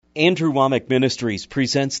Andrew Wommack Ministries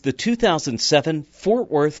presents the 2007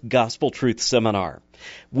 Fort Worth Gospel Truth Seminar.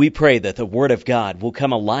 We pray that the Word of God will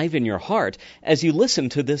come alive in your heart as you listen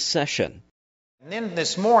to this session. And then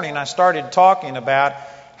this morning I started talking about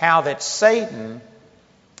how that Satan,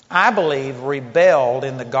 I believe, rebelled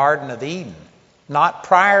in the Garden of Eden. Not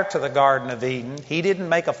prior to the Garden of Eden. He didn't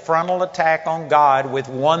make a frontal attack on God with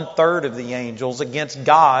 1/3 of the angels against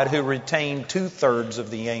God, who retained 2/3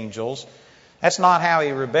 of the angels. That's not how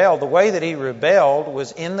he rebelled. The way that he rebelled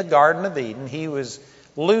was in the Garden of Eden. He was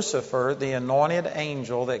Lucifer, the anointed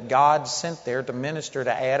angel that God sent there to minister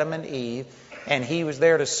to Adam and Eve, and he was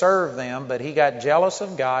there to serve them, but he got jealous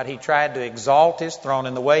of God. He tried to exalt his throne,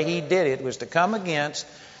 and the way he did it was to come against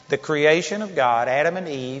the creation of God, Adam and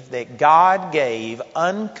Eve, that God gave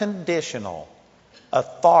unconditional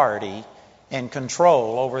authority and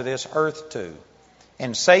control over this earth to.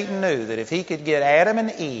 And Satan knew that if he could get Adam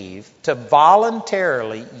and Eve to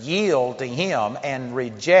voluntarily yield to him and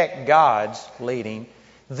reject God's leading,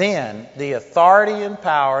 then the authority and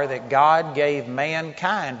power that God gave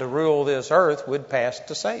mankind to rule this earth would pass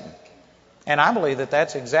to Satan. And I believe that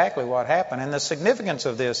that's exactly what happened. And the significance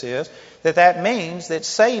of this is that means that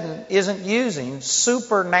Satan isn't using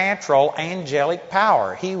supernatural angelic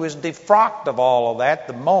power. He was defrocked of all of that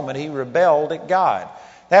the moment he rebelled at God.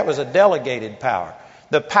 That was a delegated power.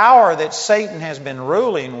 The power that Satan has been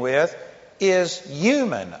ruling with is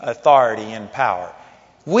human authority and power.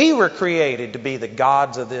 We were created to be the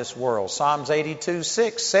gods of this world. Psalms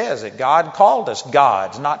 82:6 says that God called us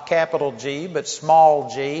gods, not capital G, but small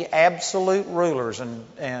g, absolute rulers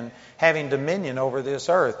and having dominion over this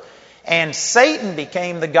earth. And Satan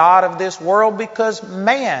became the god of this world because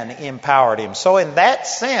man empowered him. So in that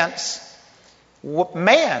sense,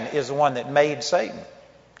 man is the one that made Satan.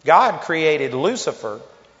 God created Lucifer,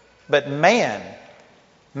 but man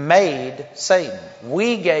made Satan.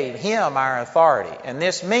 We gave him our authority. And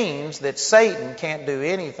this means that Satan can't do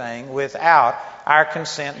anything without our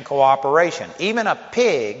consent and cooperation. Even a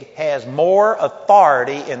pig has more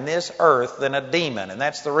authority in this earth than a demon. And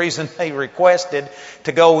that's the reason they requested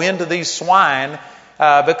to go into these swine,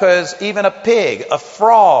 because even a pig, a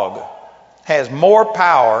frog, has more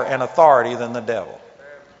power and authority than the devil.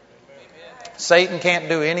 Satan can't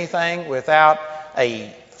do anything without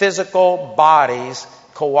a physical body's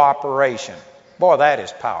cooperation. Boy, that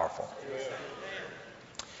is powerful.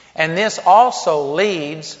 And this also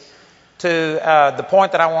leads to the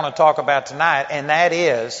point that I want to talk about tonight, and that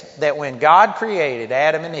is that when God created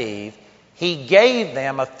Adam and Eve, He gave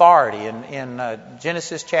them authority. In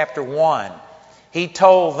Genesis chapter 1, He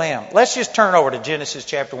told them, let's just turn over to Genesis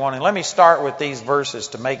chapter 1, and let me start with these verses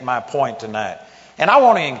to make my point tonight. And I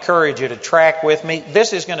want to encourage you to track with me.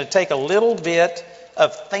 This is going to take a little bit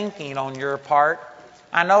of thinking on your part.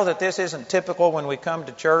 I know that this isn't typical when we come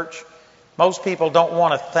to church. Most people don't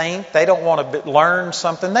want to think. They don't want to learn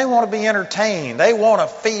something. They want to be entertained. They want to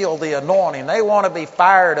feel the anointing. They want to be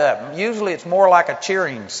fired up. Usually it's more like a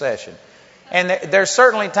cheering session. And there's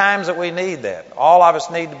certainly times that we need that. All of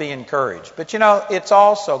us need to be encouraged. But you know, it's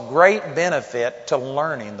also great benefit to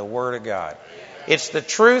learning the Word of God. It's the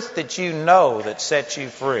truth that you know that sets you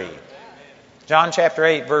free. John chapter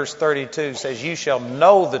 8 verse 32 says, you shall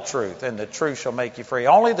know the truth, and the truth shall make you free.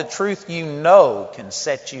 Only the truth you know can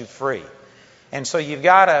set you free. And so you've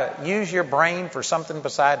got to use your brain for something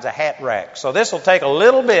besides a hat rack. So this will take a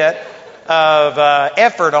little bit of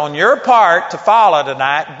effort on your part to follow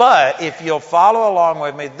tonight, but if you'll follow along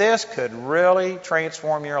with me, this could really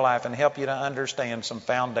transform your life and help you to understand some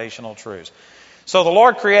foundational truths. So the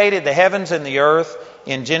Lord created the heavens and the earth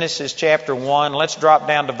in Genesis chapter 1. Let's drop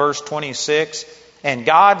down to verse 26. And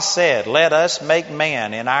God said, let us make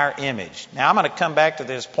man in our image. Now I'm going to come back to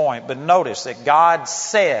this point, but notice that God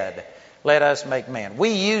said, let us make man. We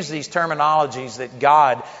use these terminologies that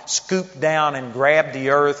God scooped down and grabbed the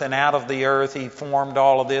earth, and out of the earth He formed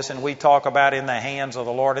all of this, and we talk about in the hands of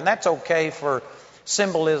the Lord. And that's okay for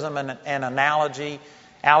symbolism and analogy,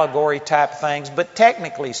 allegory type things, but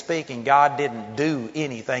technically speaking, God didn't do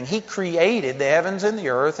anything. He created the heavens and the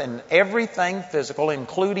earth and everything physical,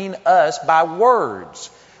 including us, by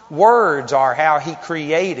words. Words are how He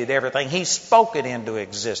created everything. He spoke it into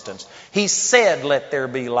existence. He said, let there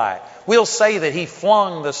be light. We'll say that He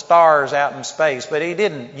flung the stars out in space, but He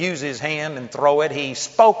didn't use His hand and throw it. He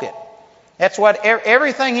spoke it. That's what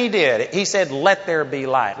everything He did. He said, let there be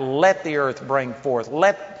light. Let the earth bring forth.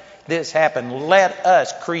 Let this happen. Let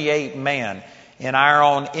us create man in our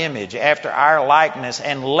own image, after our likeness,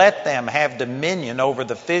 and let them have dominion over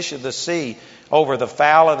the fish of the sea, over the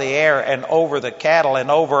fowl of the air, and over the cattle,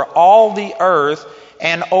 and over all the earth,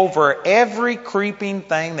 and over every creeping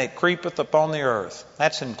thing that creepeth upon the earth.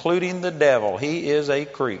 That's including the devil. He is a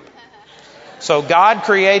creep. So God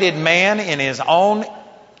created man in His own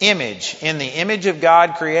image. In the image of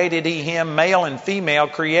God created He him, male and female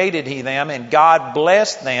created He them, and God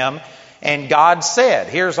blessed them. And God said,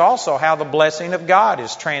 here's also how the blessing of God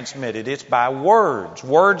is transmitted. It's by words.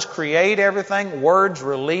 Words create everything. Words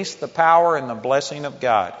release the power and the blessing of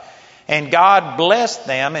God. And God blessed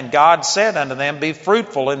them, and God said unto them, be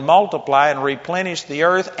fruitful and multiply and replenish the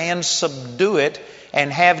earth and subdue it,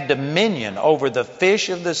 and have dominion over the fish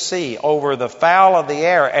of the sea, over the fowl of the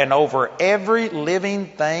air, and over every living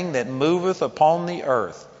thing that moveth upon the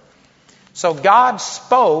earth. So God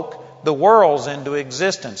spoke the worlds into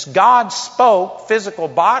existence. God spoke physical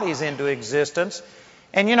bodies into existence.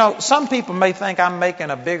 And you know, some people may think I'm making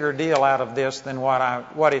a bigger deal out of this than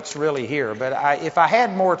what it's really here. But if I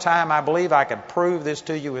had more time, I believe I could prove this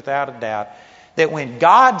to you without a doubt. That when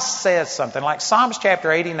God says something, like Psalms chapter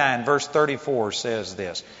 89, verse 34 says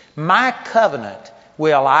this, my covenant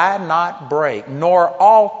will I not break, nor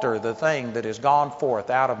alter the thing that is gone forth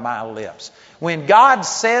out of my lips. When God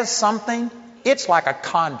says something, it's like a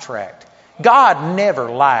contract. God never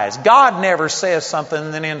lies. God never says something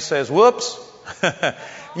and then says, whoops,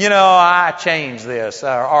 I changed this.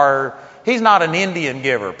 Or He's not an Indian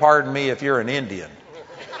giver. Pardon me if you're an Indian.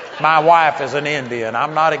 My wife is an Indian.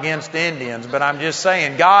 I'm not against Indians, but I'm just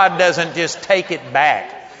saying God doesn't just take it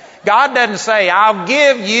back. God doesn't say, I'll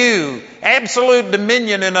give you absolute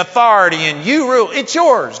dominion and authority and you rule. It's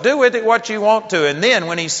yours. Do with it what you want to. And then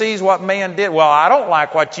when He sees what man did, well, I don't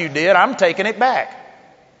like what you did. I'm taking it back.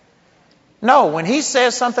 No, when He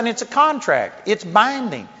says something, it's a contract. It's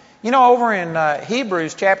binding. You know, over in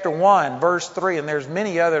Hebrews chapter 1, verse 3, and there's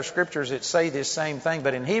many other scriptures that say this same thing,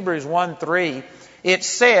 but in Hebrews 1:3, it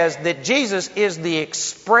says that Jesus is the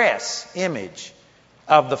express image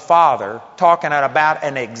of the Father, talking about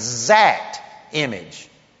an exact image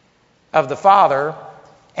of the Father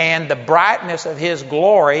and the brightness of His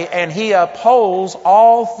glory, and He upholds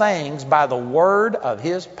all things by the word of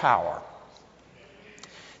His power.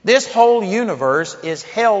 This whole universe is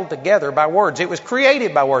held together by words. It was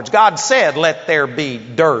created by words. God said, let there be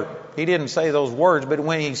dirt. He didn't say those words, but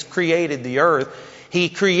when He created the earth, He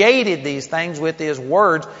created these things with His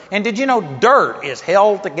words. And did you know dirt is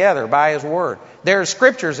held together by His word? There are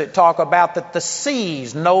scriptures that talk about that the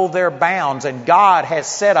seas know their bounds, and God has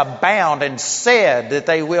set a bound and said that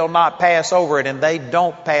they will not pass over it, and they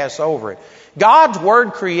don't pass over it. God's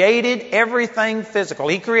word created everything physical.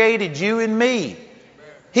 He created you and me.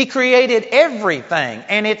 He created everything,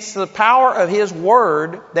 and it's the power of His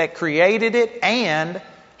word that created it and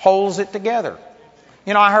holds it together.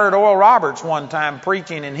 You know, I heard Oral Roberts one time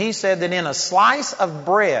preaching, and he said that in a slice of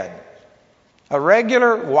bread, a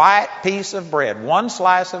regular white piece of bread, one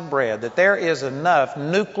slice of bread, that there is enough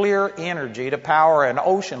nuclear energy to power an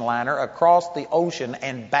ocean liner across the ocean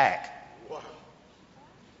and back.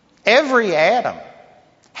 Every atom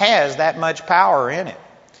has that much power in it.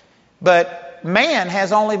 But man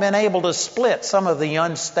has only been able to split some of the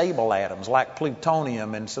unstable atoms, like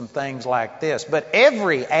plutonium and some things like this. But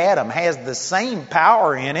every atom has the same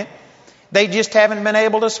power in it. They just haven't been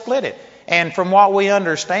able to split it. And from what we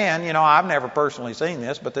understand, you know, I've never personally seen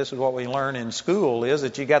this, but this is what we learn in school, is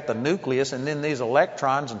that you got the nucleus and then these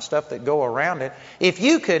electrons and stuff that go around it. If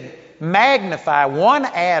you could magnify one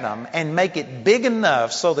atom and make it big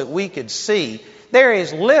enough so that we could see, there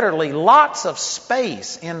is literally lots of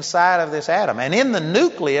space inside of this atom. And in the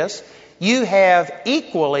nucleus, you have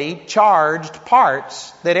equally charged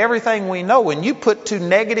parts that everything we know. When you put two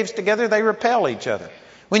negatives together, they repel each other.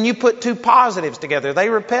 When you put two positives together, they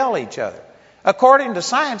repel each other. According to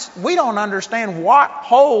science, we don't understand what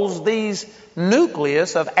holds these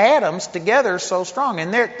nucleus of atoms together so strong.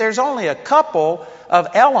 And there's only a couple of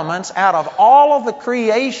elements out of all of the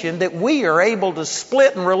creation that we are able to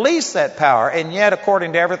split and release that power. And yet,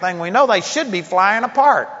 according to everything we know, they should be flying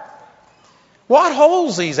apart. What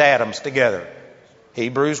holds these atoms together?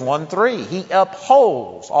 Hebrews 1:3. He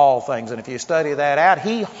upholds all things. And if you study that out,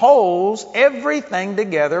 He holds everything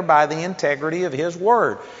together by the integrity of His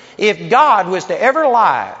word. If God was to ever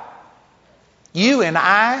lie, you and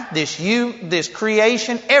I, this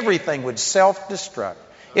creation, everything would self-destruct.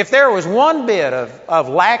 If there was one bit of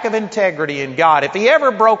lack of integrity in God, if He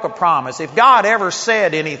ever broke a promise, if God ever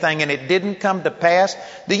said anything and it didn't come to pass,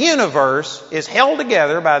 the universe is held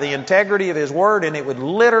together by the integrity of His word, and it would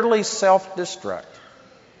literally self-destruct.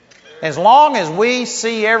 As long as we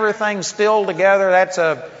see everything still together, that's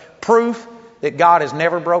a proof that God has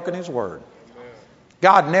never broken His word.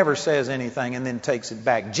 God never says anything and then takes it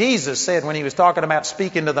back. Jesus said when he was talking about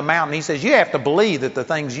speaking to the mountain, he says, you have to believe that the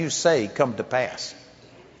things you say come to pass.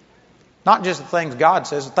 Not just the things God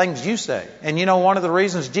says, the things you say. And you know one of the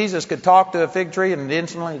reasons Jesus could talk to a fig tree and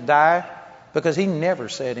instantly die? Because he never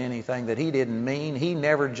said anything that he didn't mean. He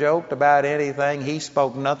never joked about anything. He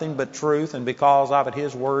spoke nothing but truth, and because of it,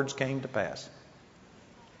 his words came to pass.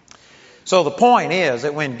 So the point is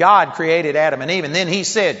that when God created Adam and Eve, and then he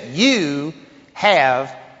said, you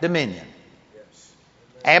have dominion.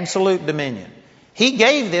 Absolute dominion. He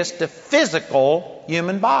gave this to physical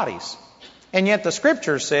human bodies. And yet the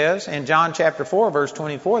Scripture says in John chapter 4, verse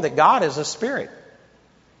 24, that God is a spirit.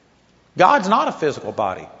 God's not a physical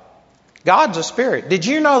body. God's a spirit. Did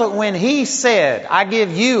you know that when he said, I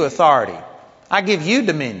give you authority, I give you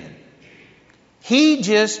dominion, he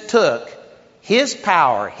just took his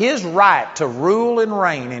power, his right to rule and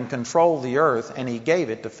reign and control the earth, and he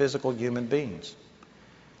gave it to physical human beings.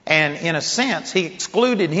 And in a sense, he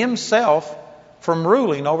excluded himself from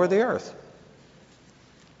ruling over the earth.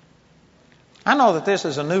 I know that this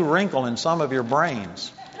is a new wrinkle in some of your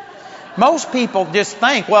brains. Most people just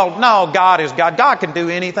think, well, no, God is God. God can do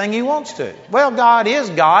anything he wants to. Well, God is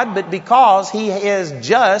God, but because he is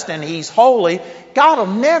just and he's holy, God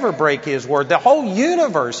will never break his word. The whole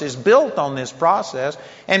universe is built on this process.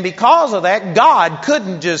 And because of that, God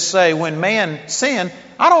couldn't just say when man sinned,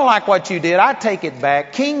 I don't like what you did, I take it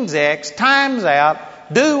back. King's X, time's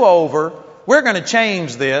out, do over, we're going to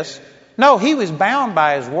change this. No, he was bound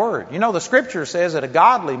by his word. You know, the Scripture says that a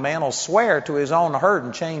godly man will swear to his own hurt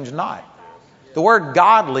and change not. The word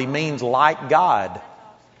godly means like God.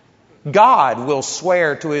 God will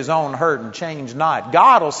swear to his own hurt and change not.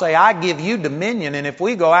 God will say, I give you dominion, and if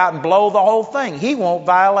we go out and blow the whole thing, he won't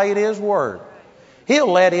violate his word.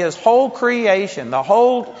 He'll let his whole creation, the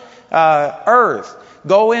whole earth,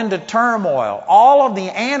 go into turmoil. All of the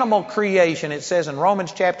animal creation, it says in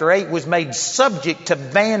Romans chapter 8, was made subject to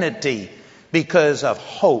vanity because of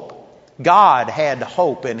hope. God had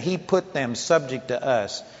hope, and he put them subject to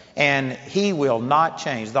us, and he will not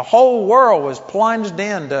change. The whole world was plunged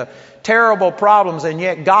into terrible problems, and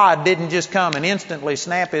yet God didn't just come and instantly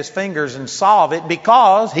snap his fingers and solve it,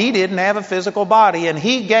 because he didn't have a physical body, and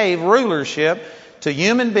he gave rulership to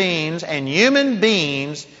human beings, and human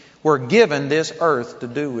beings were given this earth to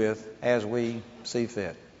do with as we see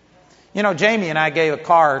fit. You know, Jamie and I gave a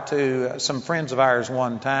car to some friends of ours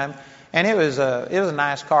one time, and it was a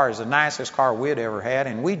nice car. It was the nicest car we'd ever had,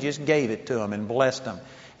 and we just gave it to them and blessed them.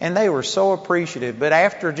 And they were so appreciative. But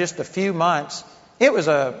after just a few months, it was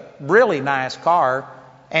a really nice car,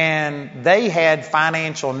 and they had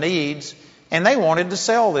financial needs, and they wanted to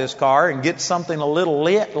sell this car and get something a little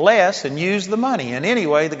less and use the money. And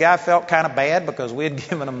anyway, the guy felt kind of bad because we had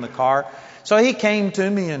given him the car. So he came to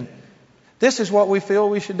me and, this is what we feel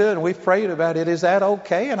we should do, and we've prayed about it. Is that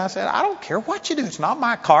okay? And I said, I don't care what you do. It's not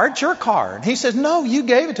my car. It's your car. And he says, no, you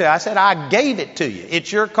gave it to me. I said, I gave it to you.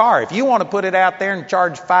 It's your car. If you want to put it out there and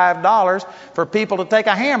charge $5 for people to take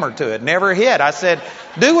a hammer to it, never hit. I said,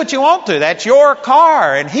 do what you want to. That's your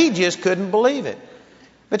car. And he just couldn't believe it.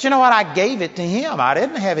 But you know what? I gave it to him. I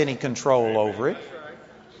didn't have any control over it.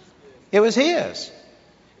 It was his.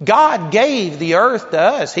 God gave the earth to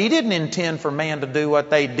us. He didn't intend for man to do what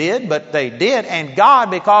they did, but they did. And God,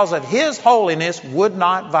 because of his holiness, would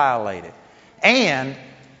not violate it. And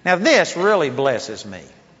now this really blesses me.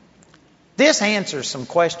 This answers some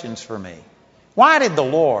questions for me. Why did the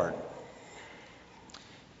Lord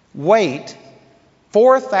wait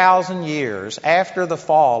 4,000 years after the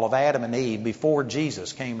fall of Adam and Eve before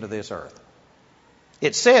Jesus came to this earth?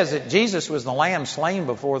 It says that Jesus was the lamb slain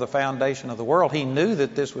before the foundation of the world. He knew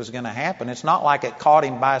that this was going to happen. It's not like it caught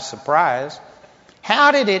him by surprise.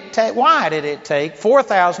 Why did it take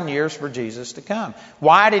 4,000 years for Jesus to come?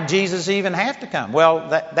 Why did Jesus even have to come? Well,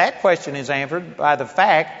 that question is answered by the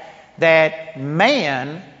fact that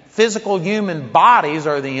man, physical human bodies,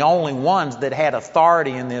 are the only ones that had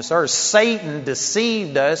authority in this earth. Satan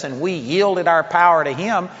deceived us, and we yielded our power to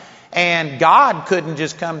him. And God couldn't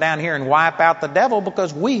just come down here and wipe out the devil,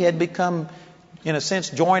 because we had become, in a sense,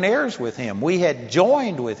 joint heirs with him. We had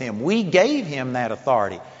joined with him. We gave him that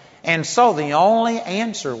authority. And so the only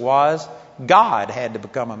answer was God had to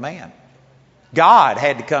become a man. God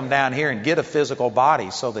had to come down here and get a physical body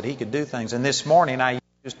so that he could do things. And this morning I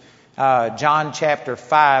used John chapter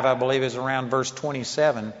 5, I believe is around verse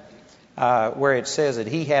 27, where it says that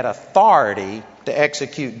he had authority to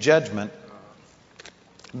execute judgment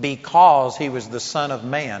because he was the Son of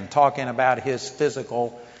Man, talking about his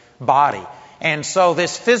physical body. And so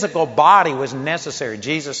this physical body was necessary.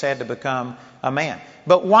 Jesus had to become a man.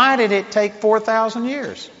 But why did it take 4,000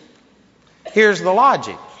 years? Here's the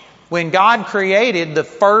logic. When God created the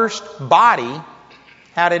first body,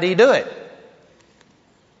 how did He do it?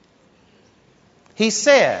 He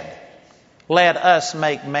said, "Let us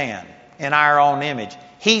make man in our own image."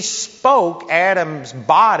 He spoke Adam's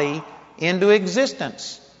body into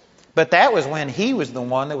existence. But that was when he was the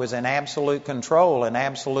one that was in absolute control and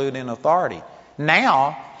absolute in authority.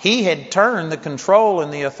 Now, he had turned the control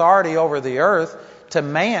and the authority over the earth to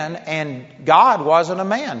man, and God wasn't a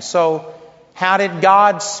man. So, how did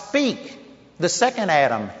God speak the second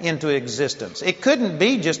Adam into existence? It couldn't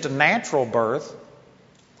be just a natural birth,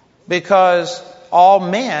 because all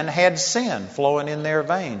men had sin flowing in their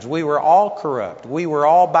veins. We were all corrupt. We were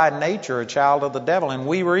all by nature a child of the devil, and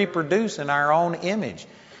we reproduce in our own image.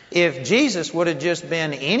 If Jesus would have just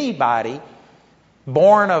been anybody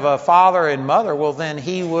born of a father and mother, well, then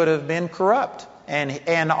he would have been corrupt.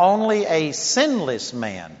 And only a sinless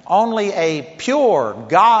man, only a pure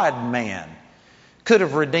God man could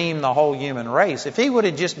have redeemed the whole human race. If he would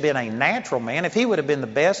have just been a natural man, if he would have been the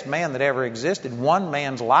best man that ever existed, one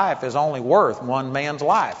man's life is only worth one man's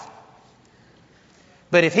life.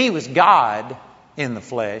 But if he was God in the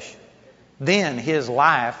flesh, then his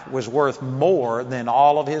life was worth more than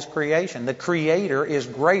all of his creation. The Creator is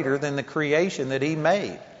greater than the creation that he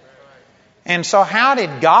made. And so how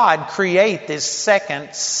did God create this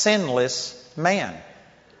second sinless man?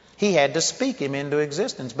 He had to speak him into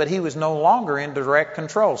existence, but he was no longer in direct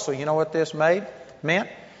control. So you know what this meant?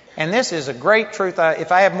 And this is a great truth.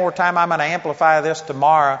 If I have more time, I'm going to amplify this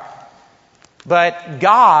tomorrow. But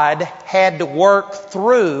God had to work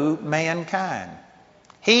through mankind.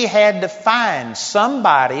 He had to find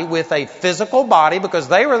somebody with a physical body, because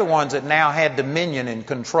they were the ones that now had dominion and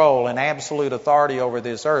control and absolute authority over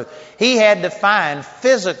this earth. He had to find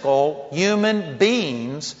physical human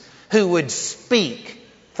beings who would speak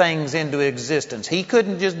things into existence. He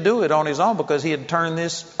couldn't just do it on his own, because he had turned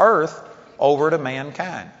this earth over to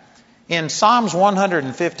mankind. In Psalms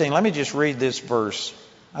 115, let me just read this verse.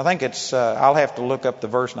 I think it's, I'll have to look up the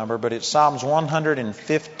verse number, but it's Psalms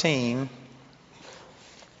 115.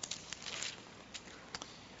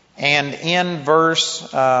 And in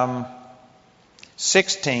verse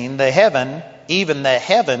 16, even the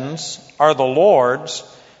heavens are the Lord's,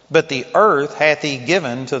 but the earth hath He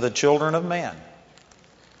given to the children of men.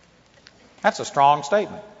 That's a strong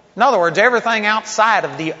statement. In other words, everything outside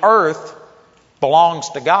of the earth belongs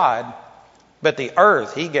to God, but the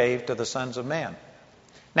earth He gave to the sons of men.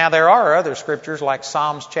 Now, there are other scriptures like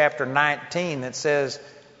Psalms chapter 19 that says,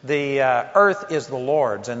 the earth is the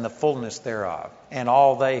Lord's and the fullness thereof, and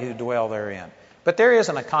all they who dwell therein. But there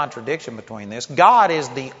isn't a contradiction between this. God is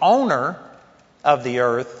the owner of the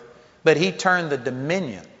earth, but He turned the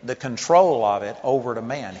dominion, the control of it, over to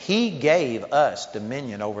man. He gave us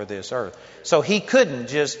dominion over this earth. So He couldn't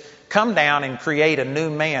just come down and create a new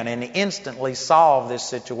man and instantly solve this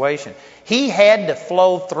situation. He had to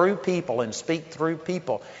flow through people and speak through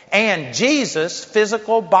people. And Jesus'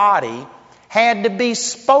 physical body had to be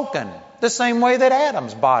spoken the same way that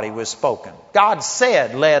Adam's body was spoken. God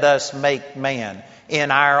said, "Let us make man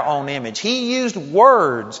in our own image." He used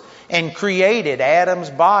words and created Adam's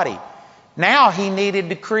body. Now He needed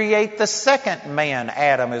to create the second man.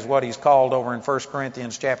 Adam is what he's called over in 1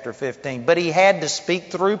 Corinthians chapter 15. But He had to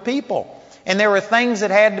speak through people. And there were things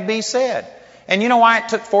that had to be said. And you know why it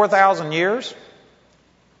took 4,000 years?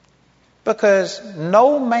 Because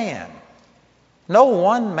no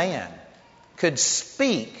one man could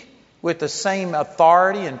speak with the same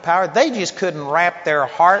authority and power. They just couldn't wrap their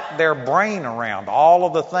heart, their brain around all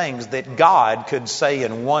of the things that God could say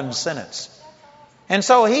in one sentence. And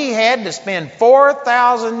so He had to spend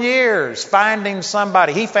 4,000 years finding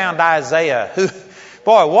somebody. He found Isaiah, who,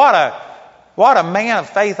 boy, what a man of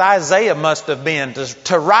faith Isaiah must have been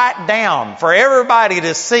to write down for everybody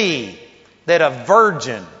to see that a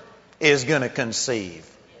virgin is going to conceive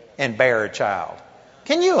and bear a child.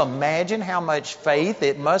 Can you imagine how much faith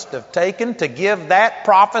it must have taken to give that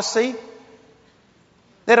prophecy?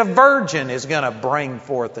 That a virgin is going to bring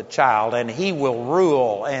forth a child, and he will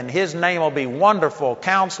rule, and his name will be Wonderful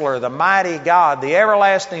Counselor, the Mighty God, the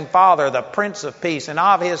Everlasting Father, the Prince of Peace, and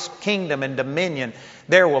of His kingdom and dominion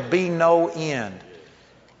there will be no end.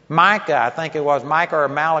 Micah, I think it was Micah or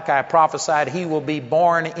Malachi, prophesied He will be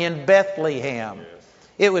born in Bethlehem.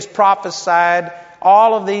 It was prophesied,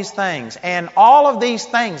 all of these things. And all of these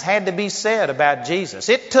things had to be said about Jesus.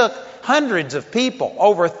 It took hundreds of people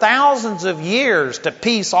over thousands of years to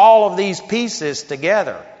piece all of these pieces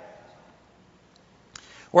together.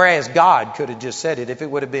 Whereas God could have just said it if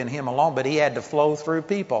it would have been Him alone, but He had to flow through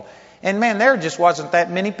people. And man, there just wasn't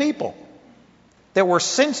that many people. that were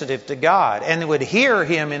sensitive to God and would hear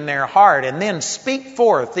Him in their heart and then speak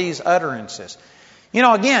forth these utterances. You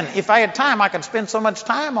know, again, if I had time, I could spend so much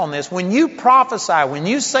time on this. When you prophesy, when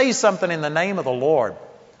you say something in the name of the Lord,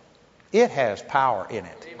 it has power in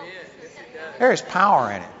it. There is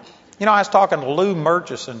power in it. You know, I was talking to Lou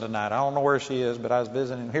Murchison tonight. I don't know where she is, but I was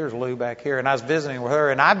visiting. Here's Lou back here. And I was visiting with her,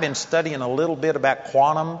 and I've been studying a little bit about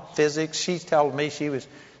quantum physics. She's told me she was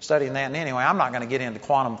studying that. And anyway, I'm not going to get into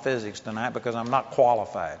quantum physics tonight because I'm not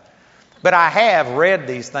qualified. But I have read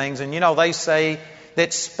these things, and you know, they say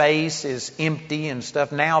that space is empty and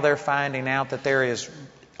stuff. Now they're finding out that there is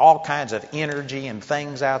all kinds of energy and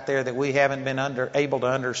things out there that we haven't been able to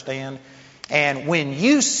understand. And when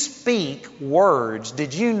you speak words,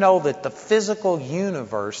 did you know that the physical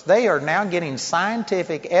universe, they are now getting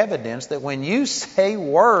scientific evidence that when you say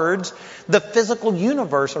words, the physical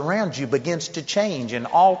universe around you begins to change and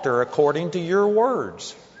alter according to your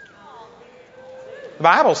words. The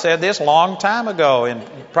Bible said this a long time ago in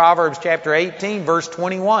Proverbs chapter 18, verse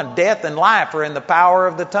 21. Death and life are in the power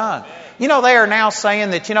of the tongue. You know, they are now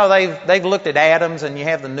saying that, you know, they've looked at atoms and you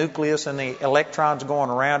have the nucleus and the electrons going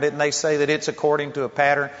around it, and they say that it's according to a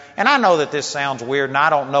pattern. And I know that this sounds weird and I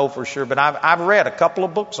don't know for sure, but I've read a couple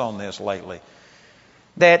of books on this lately.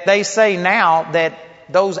 That they say now that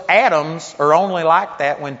those atoms are only like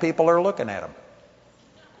that when people are looking at them.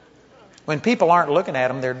 When people aren't looking at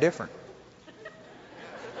them, they're different.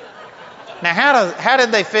 Now, how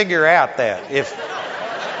did they figure out that?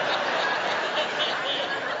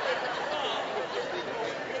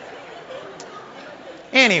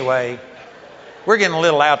 Anyway, we're getting a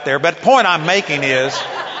little out there, but the point I'm making is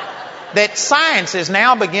that science is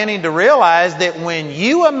now beginning to realize that when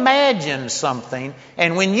you imagine something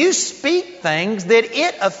and when you speak things, that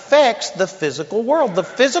it affects the physical world. The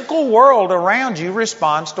physical world around you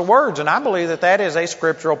responds to words. And I believe that that is a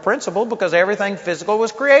scriptural principle because everything physical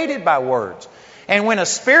was created by words. And when a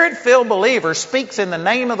Spirit-filled believer speaks in the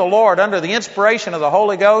name of the Lord under the inspiration of the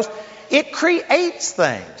Holy Ghost, it creates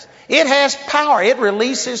things. It has power. It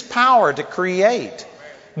releases power to create.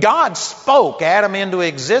 God spoke Adam into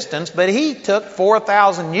existence, but He took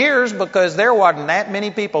 4,000 years because there wasn't that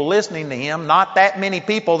many people listening to Him, not that many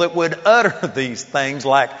people that would utter these things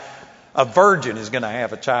like a virgin is going to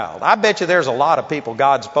have a child. I bet you there's a lot of people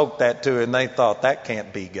God spoke that to and they thought that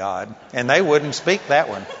can't be God, and they wouldn't speak that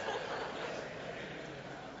one.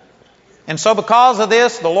 And so because of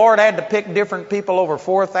this, the Lord had to pick different people over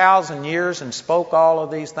 4,000 years and spoke all of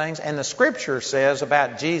these things. And the Scripture says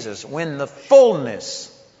about Jesus, when the fullness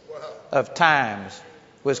of times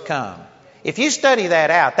was come. If you study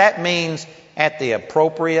that out, that means at the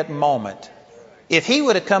appropriate moment. If He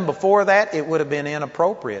would have come before that, it would have been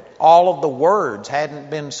inappropriate. All of the words hadn't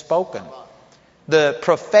been spoken. The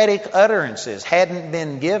prophetic utterances hadn't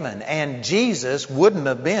been given. And Jesus wouldn't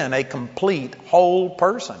have been a complete whole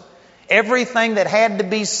person. Everything that had to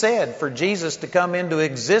be said for Jesus to come into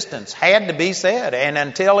existence had to be said. And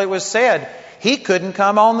until it was said, He couldn't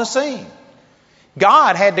come on the scene.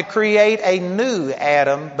 God had to create a new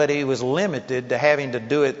Adam, but He was limited to having to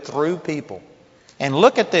do it through people. And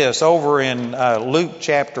look at this over in Luke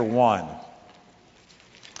chapter 1.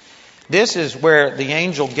 This is where the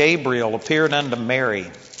angel Gabriel appeared unto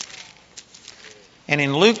Mary. And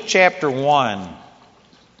in Luke chapter 1,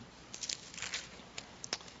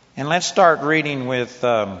 and let's start reading with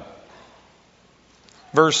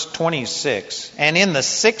verse 26. And in the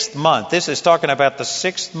 6th month, this is talking about the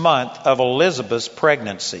 6th month of Elizabeth's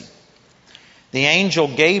pregnancy, the angel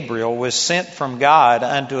Gabriel was sent from God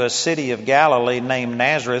unto a city of Galilee named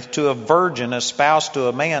Nazareth to a virgin espoused to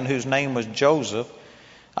a man whose name was Joseph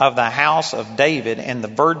of the house of David, and the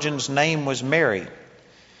virgin's name was Mary.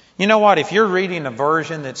 You know what? If you're reading a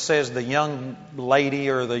version that says the young lady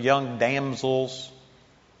or the young damsel's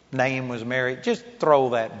name was Mary, just throw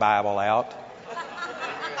that Bible out.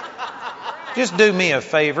 Just do me a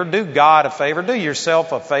favor, do God a favor, do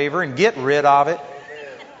yourself a favor, and get rid of it.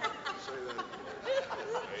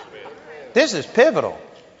 This is pivotal.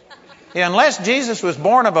 Unless Jesus was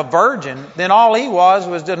born of a virgin, then all He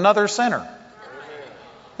was another sinner.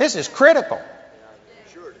 This is critical.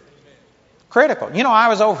 Critical. You know, I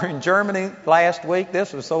was over in Germany last week.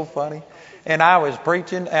 This was so funny. And I was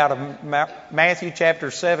preaching out of Matthew chapter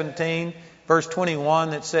 17, verse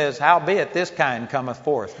 21, that says, "Howbeit this kind cometh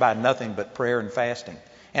forth by nothing but prayer and fasting."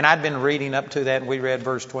 And I'd been reading up to that, and we read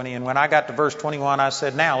verse 20. And when I got to verse 21, I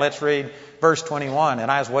said, "Now let's read verse 21." And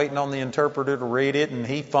I was waiting on the interpreter to read it, and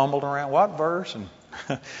he fumbled around. What verse? And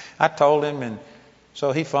I told him, and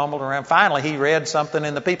so he fumbled around. Finally, he read something,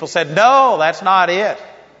 and the people said, "No, that's not it."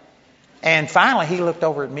 And finally he looked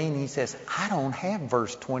over at me and he says, I don't have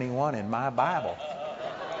verse 21 in my Bible.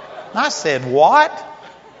 And I said, what?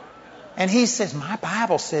 And he says, my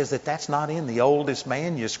Bible says that that's not in the oldest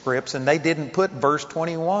manuscripts and they didn't put verse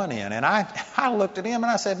 21 in. And I looked at him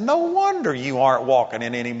and I said, no wonder you aren't walking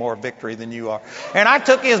in any more victory than you are. And I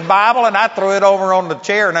took his Bible and I threw it over on the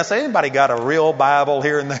chair and I said, anybody got a real Bible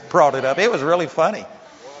here? And they brought it up. It was really funny.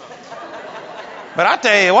 But I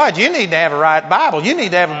tell you what, you need to have a right Bible. You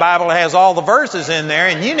need to have a Bible that has all the verses in there,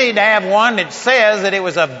 and you need to have one that says that it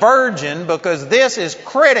was a virgin, because this is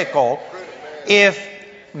critical. If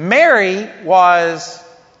Mary was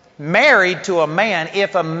married to a man,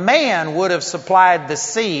 if a man would have supplied the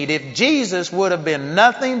seed, if Jesus would have been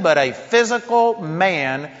nothing but a physical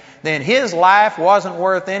man, then his life wasn't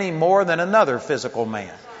worth any more than another physical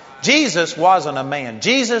man. Jesus wasn't a man.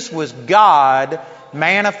 Jesus was God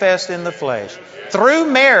manifest in the flesh.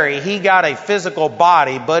 Through Mary, he got a physical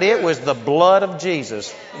body, but it was the blood of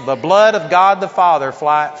Jesus, the blood of God the Father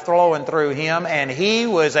flowing through him, and he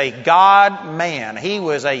was a God man. He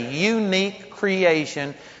was a unique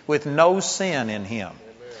creation with no sin in him.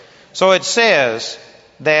 So it says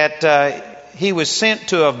that he was sent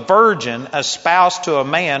to a virgin, espoused to a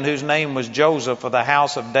man whose name was Joseph of the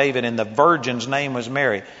house of David, and the virgin's name was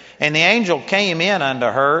Mary. And the angel came in unto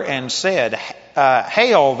her and said,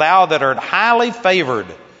 Hail, thou that art highly favored.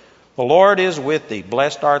 The Lord is with thee.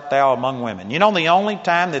 Blessed art thou among women. You know, the only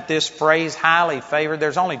time that this phrase highly favored,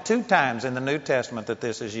 there's only 2 times in the New Testament that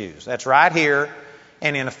this is used. That's right here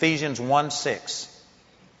and in Ephesians 1:6.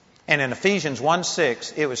 And in Ephesians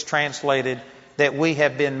 1:6, it was translated that we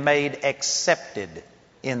have been made accepted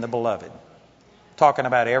in the beloved. Talking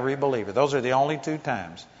about every believer. Those are the only 2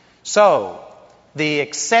 times. So, the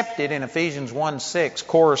accepted in Ephesians 1:6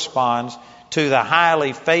 corresponds to the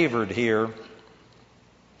highly favored here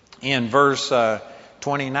in verse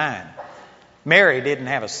 29. Mary didn't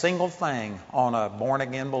have a single thing on a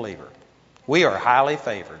born-again believer. We are highly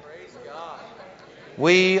favored.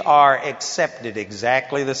 We are accepted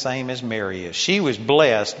exactly the same as Mary is. She was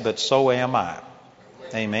blessed, but so am I.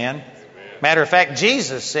 Amen? Matter of fact,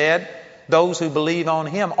 Jesus said those who believe on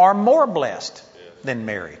him are more blessed than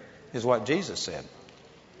Mary, is what Jesus said.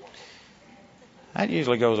 That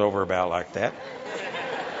usually goes over about like that.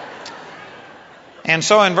 And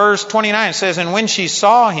so in verse 29 it says, And when she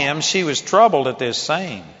saw him, she was troubled at this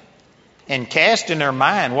saying, and cast in her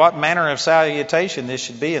mind what manner of salutation this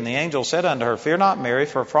should be. And the angel said unto her, Fear not, Mary,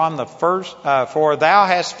 for thou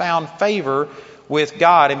hast found favor with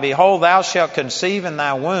God, and behold, thou shalt conceive in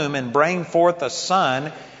thy womb, and bring forth a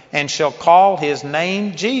son, and shall call his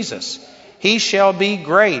name Jesus. He shall be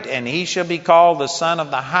great, and he shall be called the Son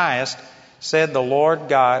of the Highest. Said the Lord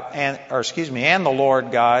God, and the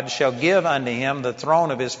Lord God shall give unto him the throne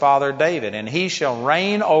of his father David, and he shall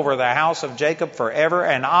reign over the house of Jacob forever,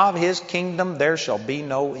 and of his kingdom there shall be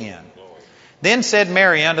no end. Then said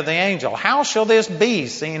Mary unto the angel, How shall this be,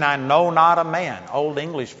 seeing I know not a man? Old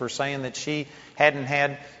English for saying that she hadn't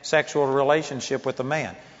had sexual relationship with a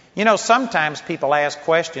man. You know, sometimes people ask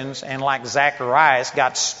questions, and like Zacharias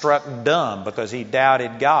got struck dumb because he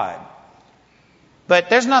doubted God. But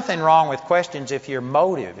there's nothing wrong with questions if your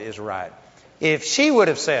motive is right. If she would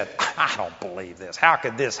have said, I don't believe this. How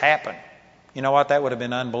could this happen? You know what? That would have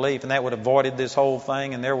been unbelief, and that would have avoided this whole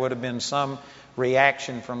thing, and there would have been some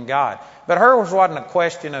reaction from God. But hers wasn't a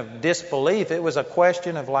question of disbelief. It was a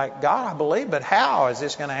question of like, God, I believe, but how is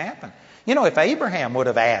this going to happen? You know, if Abraham would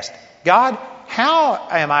have asked, God, how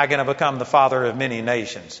am I going to become the father of many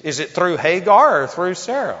nations? Is it through Hagar or through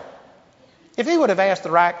Sarah? If he would have asked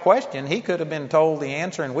the right question, he could have been told the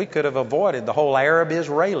answer, and we could have avoided the whole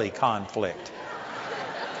Arab-Israeli conflict.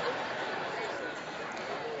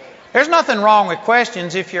 There's nothing wrong with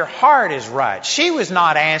questions if your heart is right. She was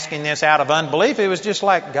not asking this out of unbelief. It was just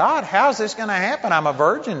like, God, how's this going to happen? I'm a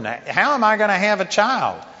virgin. How am I going to have a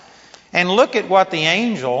child? And look at what the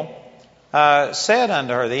angel said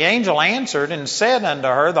unto her. The angel answered and said unto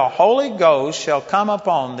her, The Holy Ghost shall come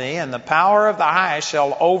upon thee, and the power of the highest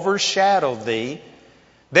shall overshadow thee.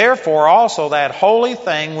 Therefore also that holy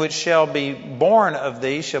thing which shall be born of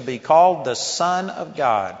thee shall be called the Son of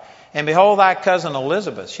God. And behold, thy cousin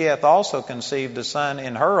Elizabeth, she hath also conceived a son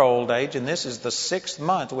in her old age, and this is the 6th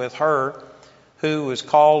month with her who is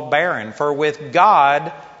called barren. For with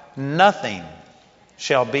God nothing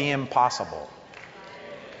shall be impossible.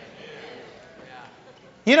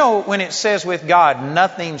 You know, when it says with God,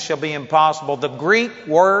 nothing shall be impossible, the Greek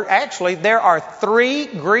word, actually, there are 3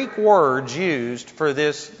 Greek words used for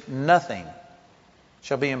this nothing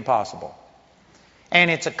shall be impossible. And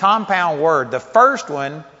it's a compound word. The first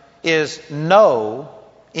one is no,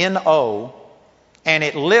 N-O, And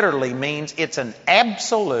it literally means it's an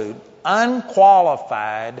absolute,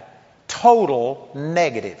 unqualified, total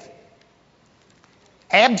negative.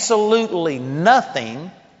 Absolutely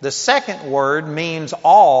nothing. The second word means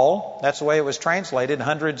all. That's the way it was translated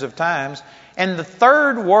hundreds of times. And the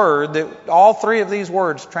third word, that all three of these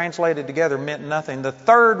words translated together meant nothing. The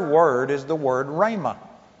third word is the word rhema.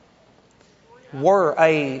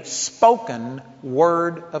 A spoken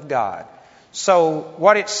word of God. So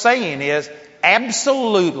what it's saying is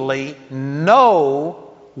absolutely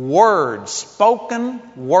no word, spoken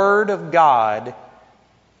word of God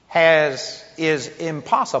is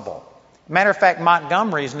impossible. Matter of fact,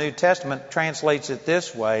 Montgomery's New Testament translates it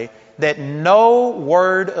this way, that no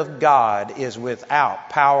word of God is without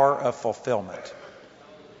power of fulfillment.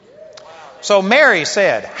 So Mary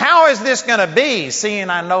said, how is this going to be, seeing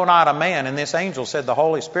I know not a man? And this angel said, the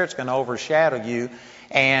Holy Spirit's going to overshadow you,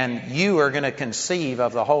 and you are going to conceive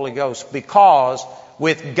of the Holy Ghost, because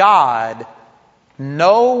with God,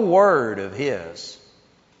 no word of His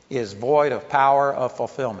is void of power of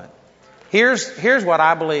fulfillment. Here's what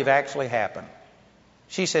I believe actually happened.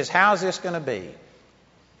 She says, how's this going to be?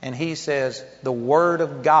 And he says, the Word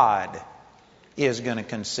of God is going to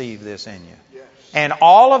conceive this in you. Yes. And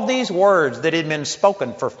all of these words that had been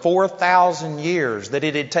spoken for 4,000 years, that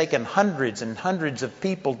it had taken hundreds and hundreds of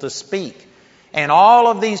people to speak, and all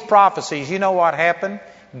of these prophecies, you know what happened?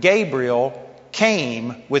 Gabriel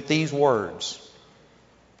came with these words.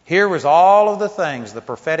 Here was all of the things, the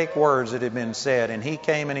prophetic words that had been said, and he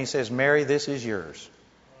came and he says, Mary, this is yours.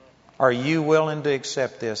 Are you willing to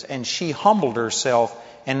accept this? And she humbled herself,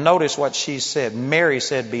 and notice what she said. Mary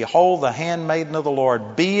said, behold, the handmaiden of the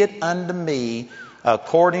Lord, be it unto me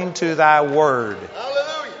according to thy word.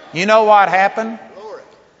 Hallelujah. You know what happened? Glory.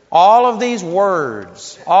 All of these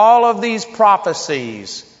words, all of these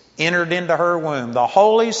prophecies entered into her womb. The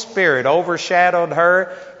Holy Spirit overshadowed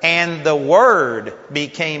her, and the Word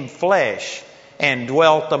became flesh and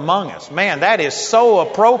dwelt among us. Man, that is so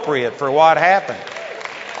appropriate for what happened.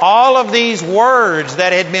 All of these words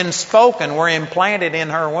that had been spoken were implanted in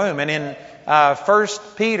her womb. And in 1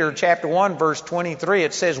 Peter chapter 1, verse 23,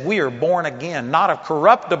 it says, we are born again, not of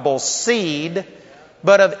corruptible seed,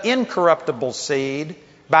 but of incorruptible seed,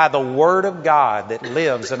 by the Word of God that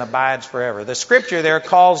lives and abides forever. The Scripture there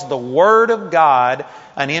calls the Word of God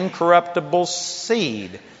an incorruptible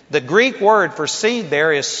seed. The Greek word for seed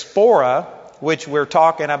there is spora, which we're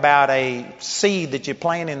talking about a seed that you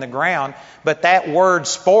plant in the ground. But that word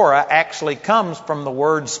spora actually comes from the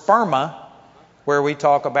word sperma, where we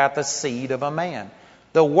talk about the seed of a man.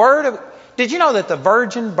 Did you know that the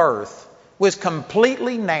virgin birth was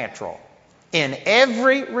completely natural in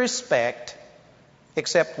every respect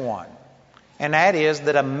except one? And that is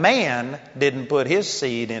that a man didn't put his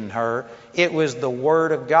seed in her. It was the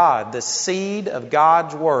Word of God, the seed of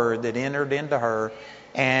God's Word that entered into her,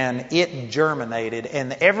 and it germinated.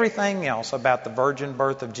 And everything else about the virgin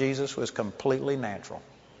birth of Jesus was completely natural.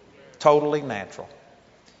 Totally natural.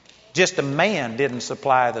 Just a man didn't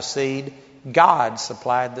supply the seed. God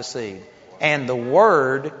supplied the seed. And the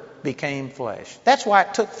Word became flesh. That's why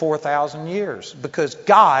it took 4,000 years, because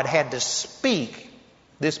God had to speak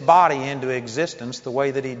this body into existence the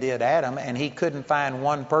way that He did Adam, and He couldn't find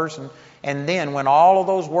one person. And then when all of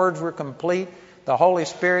those words were complete, the Holy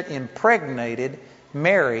Spirit impregnated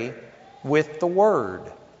Mary with the Word.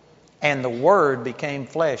 And the Word became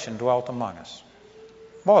flesh and dwelt among us.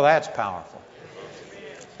 Boy, that's powerful.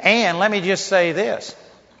 And let me just say this,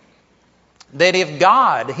 that if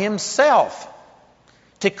God Himself,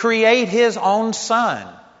 to create His own Son,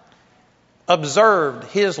 observed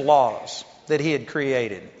His laws that He had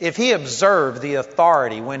created, if He observed the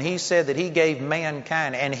authority when He said that He gave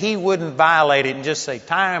mankind, and He wouldn't violate it and just say,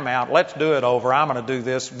 time out, let's do it over, I'm going to do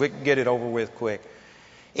this, we can get it over with quick.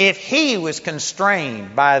 If He was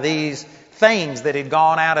constrained by these things that had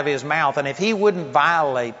gone out of His mouth, and if He wouldn't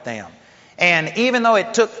violate them, and even though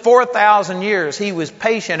it took 4,000 years, He was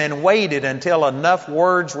patient and waited until enough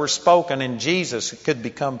words were spoken and Jesus could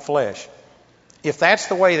become flesh. If that's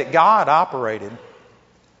the way that God operated,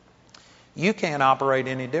 you can't operate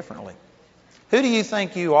any differently. Who do you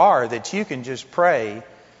think you are that you can just pray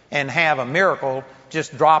and have a miracle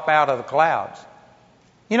just drop out of the clouds?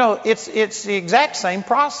 You know, it's the exact same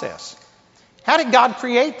process. How did God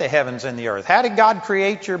create the heavens and the earth? How did God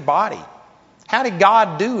create your body? How did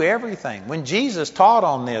God do everything? When Jesus taught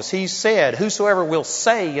on this, He said, whosoever will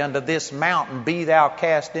say unto this mountain, be thou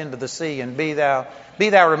cast into the sea, and be thou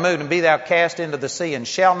removed, and be thou cast into the sea, and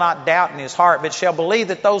shall not doubt in his heart, but shall believe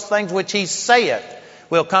that those things which he saith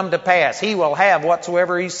will come to pass. He will have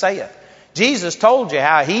whatsoever he saith. Jesus told you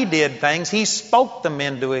how He did things. He spoke them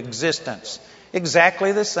into existence.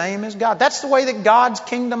 exactly the same as God. That's the way that God's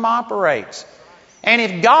kingdom operates. And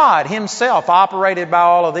if God Himself operated by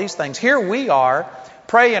all of these things, here we are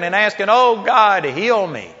praying and asking, oh God, heal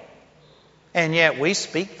me. And yet we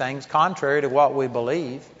speak things contrary to what we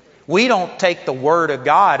believe. We don't take the Word of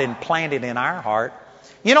God and plant it in our heart.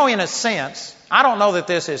 You know, in a sense, I don't know that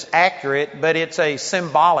this is accurate, but it's a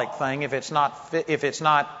symbolic thing if it's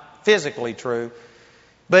not physically true.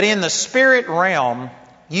 But in the spirit realm,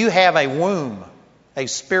 you have a womb, a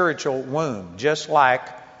spiritual womb, just like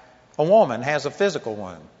a woman has a physical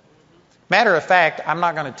womb. Matter of fact, I'm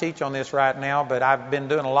not going to teach on this right now, but I've been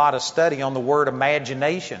doing a lot of study on the word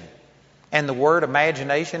imagination. And the word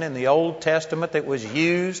imagination in the Old Testament that was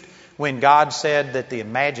used when God said that the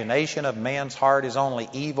imagination of man's heart is only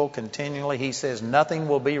evil continually. He says nothing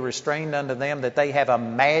will be restrained unto them that they have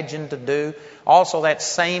imagined to do. Also that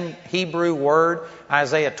same Hebrew word,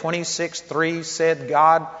 Isaiah 26:3 said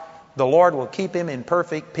God, the Lord will keep him in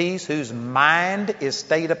perfect peace whose mind is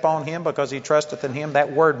stayed upon him because he trusteth in him.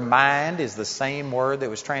 That word mind is the same word that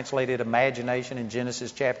was translated imagination in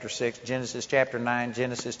Genesis chapter 6, Genesis chapter 9,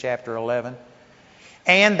 Genesis chapter 11.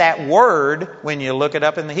 And that word, when you look it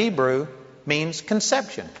up in the Hebrew, means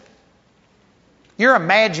conception. Your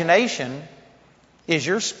imagination is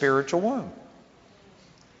your spiritual womb.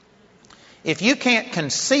 If you can't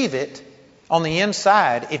conceive it on the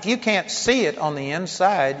inside, if you can't see it on the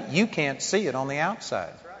inside, you can't see it on the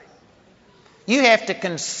outside. You have to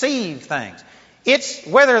conceive things. It's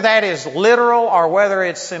whether that is literal or whether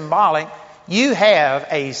it's symbolic, you have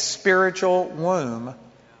a spiritual womb.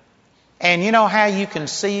 And you know how you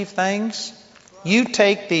conceive things? You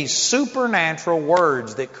take these supernatural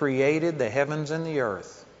words that created the heavens and the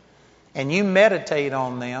earth, and you meditate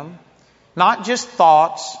on them. Not just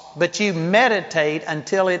thoughts, but you meditate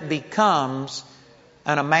until it becomes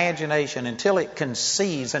an imagination, until it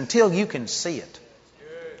conceives, until you can see it.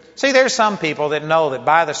 See, there's some people that know that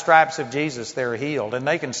by the stripes of Jesus they're healed, and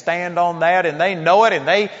they can stand on that, and they know it, and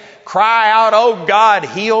they cry out, oh God,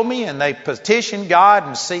 heal me, and they petition God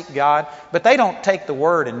and seek God, but they don't take the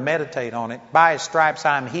word and meditate on it. By His stripes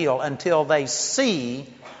I'm healed, until they see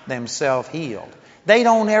themselves healed. They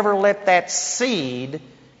don't ever let that seed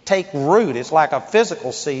take root. It's like a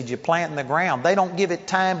physical seed you plant in the ground. They don't give it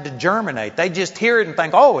time to germinate. They just hear it and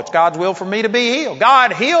think, oh, it's God's will for me to be healed.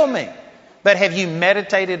 God, heal me. But have you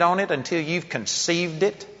meditated on it until you've conceived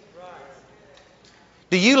it?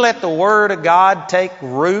 Do you let the Word of God take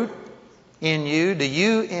root in you? Do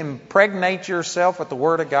you impregnate yourself with the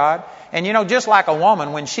Word of God? And you know, just like a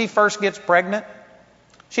woman, when she first gets pregnant,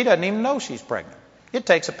 she doesn't even know she's pregnant. It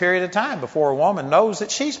takes a period of time before a woman knows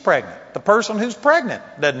that she's pregnant. The person who's pregnant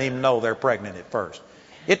doesn't even know they're pregnant at first.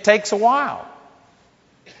 It takes a while.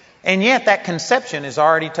 And yet that conception has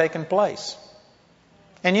already taken place.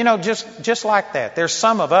 And you know, just like that, there's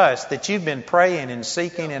some of us that you've been praying and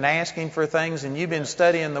seeking and asking for things, and you've been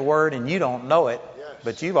studying the Word and you don't know it,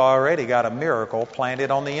 but you've already got a miracle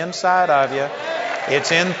planted on the inside of you.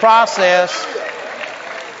 It's in process.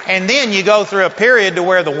 And then you go through a period to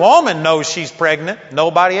where the woman knows she's pregnant.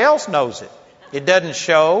 Nobody else knows it. It doesn't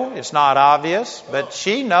show. It's not obvious. But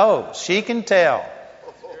she knows. She can tell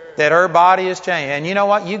that her body is changed. And you know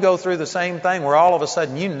what? You go through the same thing where all of a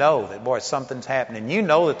sudden you know that, boy, something's happening. You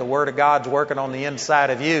know that the Word of God's working on the inside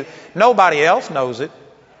of you. Nobody else knows it.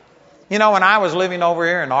 You know, when I was living over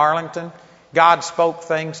here in Arlington, God spoke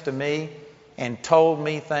things to me and told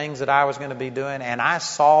me things that I was going to be doing, and I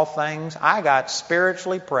saw things. I got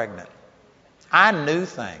spiritually pregnant. I knew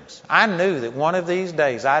things. I knew that one of these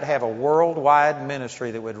days I'd have a worldwide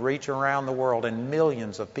ministry that would reach around the world and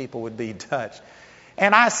millions of people would be touched.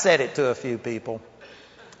 And I said it to a few people.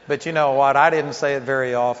 But you know what? I didn't say it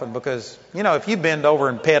very often because, you know, if you bend over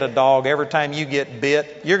and pet a dog, every time you get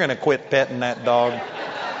bit, you're going to quit petting that dog.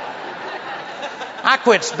 I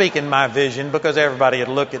quit speaking my vision because everybody had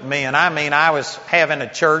looked at me. And I was having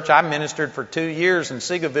a church. I ministered for 2 years in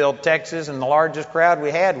Seagoville, Texas, and the largest crowd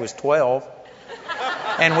we had was 12.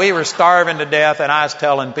 And we were starving to death, and I was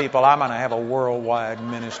telling people, I'm going to have a worldwide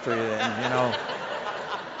ministry. And, you know,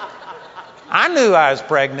 I knew I was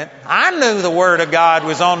pregnant. I knew the Word of God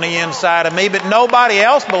was on the inside of me, but nobody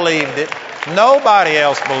else believed it. Nobody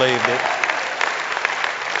else believed it.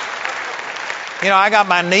 You know, I got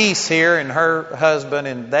my niece here and her husband,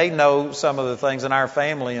 and they know some of the things in our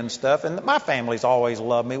family and stuff. And my family's always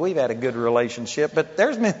loved me. We've had a good relationship. But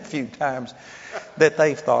there's been a few times that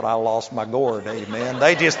they've thought I lost my gourd, amen.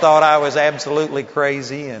 They just thought I was absolutely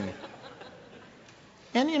crazy. And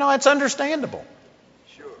you know, it's understandable.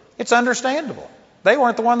 It's understandable. They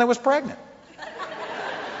weren't the one that was pregnant.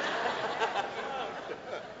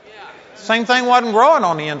 Same thing wasn't growing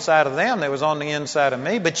on the inside of them that was on the inside of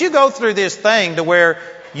me. But you go through this thing to where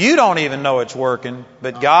you don't even know it's working,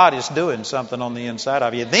 but God is doing something on the inside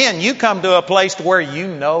of you. Then you come to a place to where you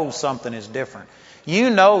know something is different. You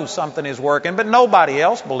know something is working, but nobody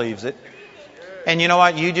else believes it. And you know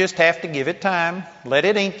what? You just have to give it time. Let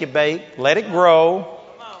it incubate. Let it grow.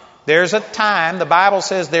 There's a time. The Bible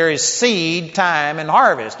says there is seed time and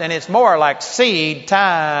harvest. And it's more like seed time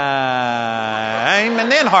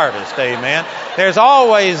and then harvest. Amen. There's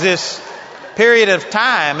always this period of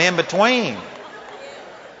time in between.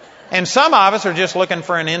 And some of us are just looking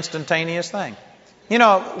for an instantaneous thing. You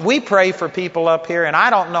know, we pray for people up here, and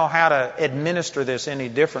I don't know how to administer this any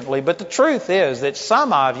differently, but the truth is that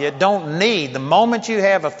some of you don't need, the moment you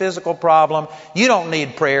have a physical problem, you don't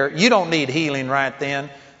need prayer, you don't need healing right then.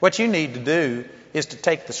 What you need to do is to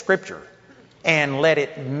take the Scripture and let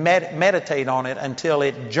it meditate on it until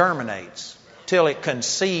it germinates, till it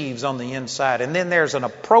conceives on the inside. And then there's an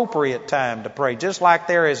appropriate time to pray, just like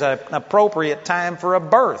there is an appropriate time for a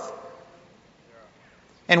birth.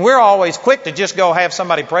 And we're always quick to just go have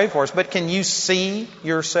somebody pray for us. But can you see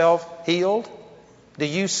yourself healed? Do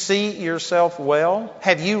you see yourself well?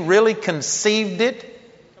 Have you really conceived it?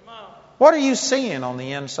 What are you seeing on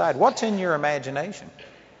the inside? What's in your imagination?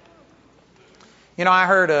 You know, I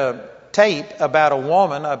heard a tape about a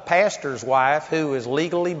woman, a pastor's wife, who was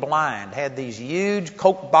legally blind, had these huge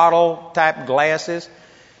Coke bottle type glasses,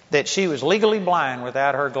 that she was legally blind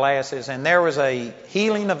without her glasses, and there was a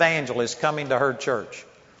healing evangelist coming to her church.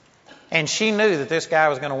 And she knew that this guy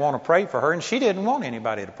was going to want to pray for her, and she didn't want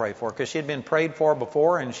anybody to pray for her because she had been prayed for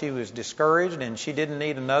before, and she was discouraged, and she didn't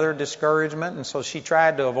need another discouragement, and so she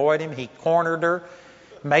tried to avoid him. He cornered her,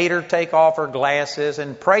 made her take off her glasses,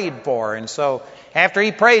 and prayed for her. And so after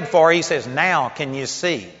he prayed for her, he says, "Now can you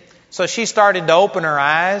see?" So she started to open her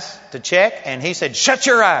eyes to check, and he said, "Shut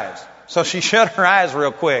your eyes." So she shut her eyes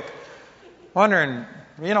real quick, wondering,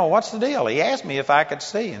 you know, what's the deal? He asked me if I could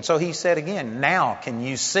see. And so he said again, "Now can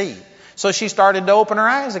you see?" So she started to open her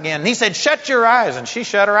eyes again. And he said, "Shut your eyes." And she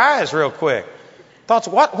shut her eyes real quick. Thoughts,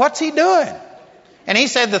 what's he doing? And he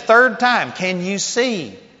said the third time, "Can you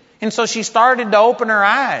see?" And so she started to open her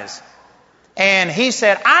eyes. And he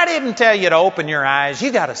said, "I didn't tell you to open your eyes.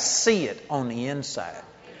 You got to see it on the inside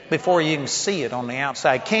before you can see it on the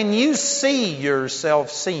outside. Can you see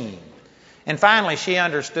yourself seeing?" And finally she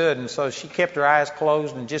understood, and so she kept her eyes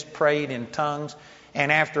closed and just prayed in tongues.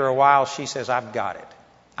 And after a while she says, "I've got it.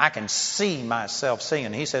 I can see myself seeing."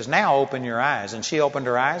 And he says, "Now open your eyes." And she opened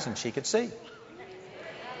her eyes and she could see.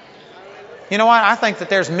 You know what? I think that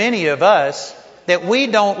there's many of us that we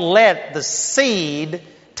don't let the seed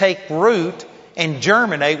take root and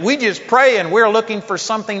germinate. We just pray and we're looking for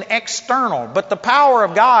something external. But the power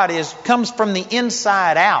of God comes from the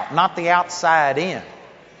inside out, not the outside in.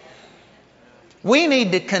 We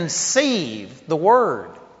need to conceive the Word.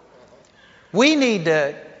 We need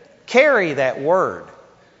to carry that Word.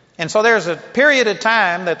 And so there's a period of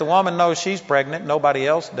time that the woman knows she's pregnant. Nobody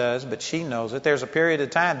else does, but she knows it. There's a period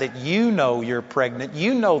of time that you know you're pregnant.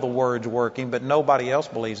 You know the Word's working, but nobody else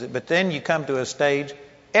believes it. But then you come to a stage,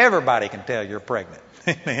 everybody can tell you're pregnant.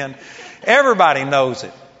 Amen. Everybody knows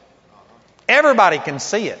it. Everybody can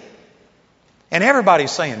see it. And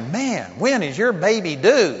everybody's saying, "Man, when is your baby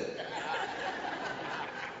due?"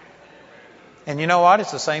 And you know what?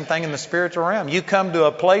 It's the same thing in the spiritual realm. You come to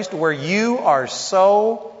a place where you are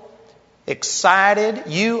so excited,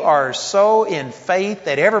 you are so in faith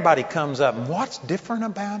that everybody comes up and, "What's different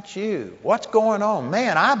about you? What's going on?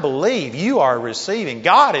 Man, I believe you are receiving.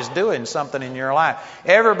 God is doing something in your life."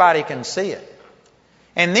 Everybody can see it.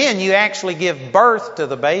 And then you actually give birth to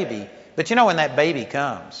the baby. But you know when that baby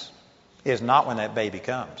comes is not when that baby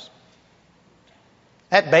comes.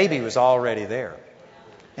 That baby was already there.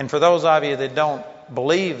 And for those of you that don't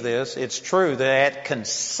believe this, it's true that at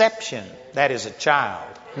conception, that is a child.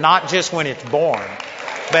 Not just when it's born,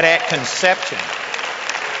 but at conception.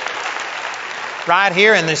 Right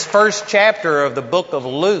here in this first chapter of the book of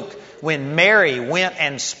Luke, when Mary went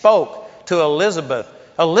and spoke to Elizabeth,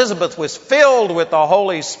 Elizabeth was filled with the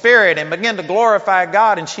Holy Spirit and began to glorify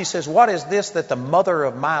God. And she says, "What is this that the mother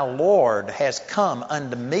of my Lord has come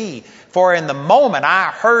unto me? For in the moment I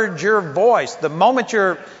heard your voice, the moment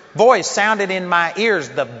your voice sounded in my ears,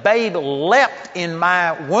 the babe leapt in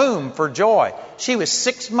my womb for joy." She was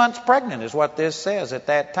 6 months pregnant is what this says at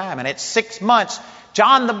that time. And at 6 months,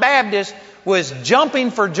 John the Baptist was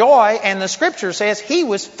jumping for joy, and the Scripture says he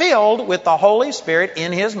was filled with the Holy Spirit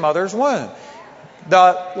in his mother's womb.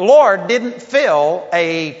 The Lord didn't fill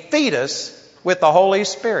a fetus with the Holy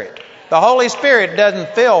Spirit. The Holy Spirit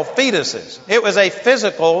doesn't fill fetuses. It was a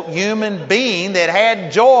physical human being that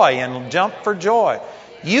had joy and jumped for joy.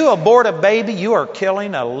 You abort a baby, you are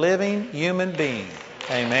killing a living human being.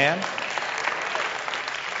 Amen.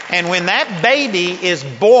 And when that baby is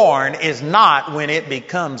born is not when it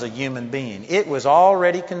becomes a human being. It was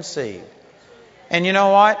already conceived. And you know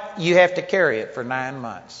what? You have to carry it for 9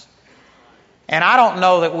 months. And I don't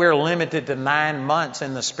know that we're limited to 9 months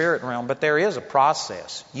in the spirit realm, but there is a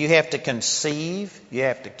process. You have to conceive, you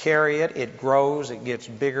have to carry it, it grows, it gets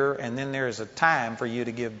bigger, and then there is a time for you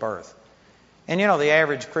to give birth. And you know, the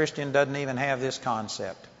average Christian doesn't even have this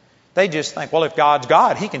concept. They just think, well, if God's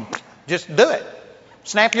God, He can just do it.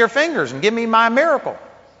 Snap your fingers and give me my miracle.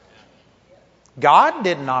 God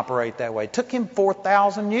didn't operate that way. It took Him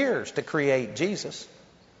 4,000 years to create Jesus.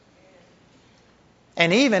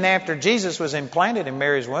 And even after Jesus was implanted in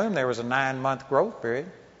Mary's womb, there was a 9-month growth period.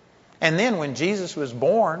 And then when Jesus was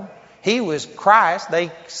born, He was Christ. They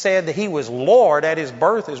said that He was Lord at His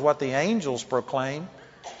birth is what the angels proclaimed.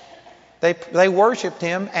 They worshiped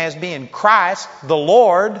Him as being Christ, the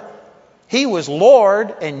Lord. He was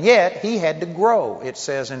Lord, and yet He had to grow. It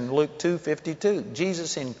says in Luke 2:52,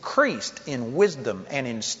 Jesus increased in wisdom and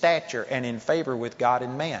in stature and in favor with God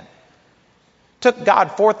and man. Took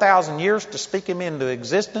God 4,000 years to speak Him into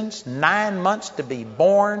existence, 9 months to be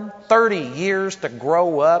born, 30 years to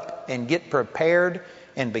grow up and get prepared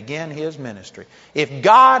and begin His ministry. If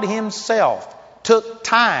God Himself took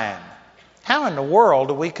time, how in the world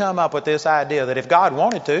do we come up with this idea that if God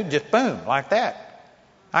wanted to, just boom, like that,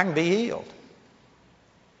 I can be healed?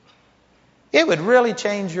 It would really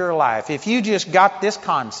change your life if you just got this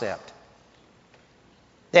concept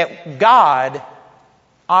that God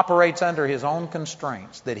operates under His own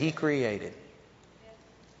constraints that He created.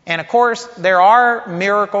 And of course, there are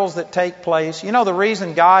miracles that take place. You know the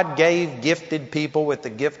reason God gave gifted people with the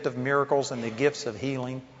gift of miracles and the gifts of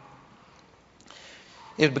healing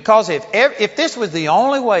is because if this was the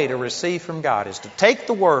only way to receive from God is to take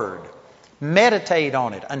the Word, meditate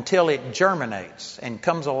on it until it germinates and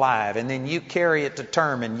comes alive, and then you carry it to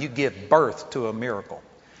term and you give birth to a miracle.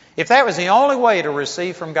 If that was the only way to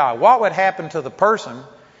receive from God, what would happen to the person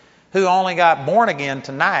who only got born again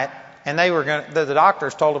tonight and the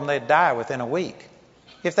doctors told them they'd die within a week?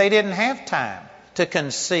 If they didn't have time to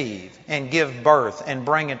conceive and give birth and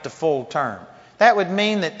bring it to full term, that would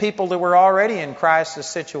mean that people that were already in crisis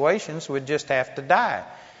situations would just have to die.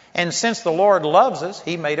 And since the Lord loves us,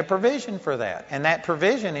 He made a provision for that. And that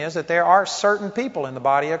provision is that there are certain people in the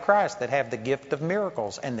body of Christ that have the gift of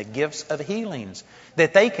miracles and the gifts of healings,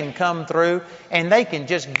 that they can come through and they can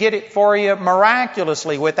just get it for you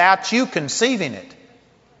miraculously without you conceiving it.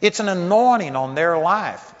 It's an anointing on their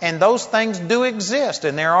life. And those things do exist.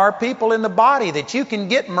 And there are people in the body that you can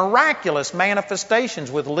get miraculous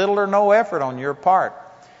manifestations with little or no effort on your part.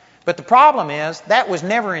 But the problem is that was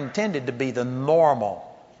never intended to be the normal.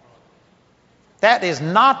 That is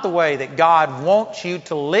not the way that God wants you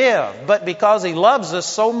to live. But because He loves us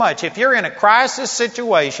so much, if you're in a crisis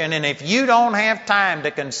situation and if you don't have time to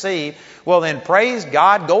conceive, well then praise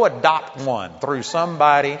God, go adopt one through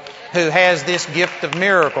somebody who has this gift of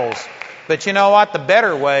miracles. But you know what? The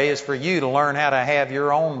better way is for you to learn how to have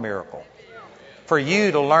your own miracle. For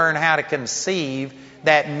you to learn how to conceive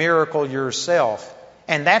that miracle yourself.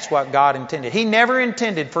 And that's what God intended. He never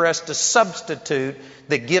intended for us to substitute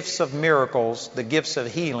the gifts of miracles, the gifts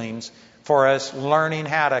of healings, for us learning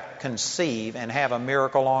how to conceive and have a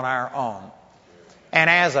miracle on our own. And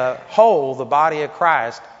as a whole, the body of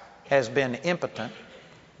Christ has been impotent,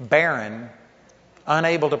 barren,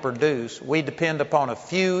 unable to produce. We depend upon a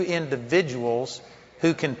few individuals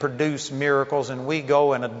who can produce miracles, and we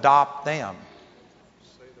go and adopt them.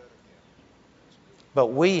 But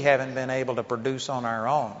we haven't been able to produce on our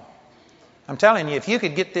own. I'm telling you, if you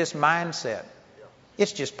could get this mindset,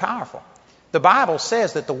 it's just powerful. The Bible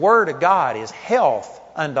says that the Word of God is health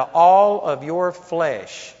unto all of your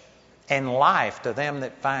flesh and life to them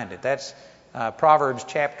that find it. That's Proverbs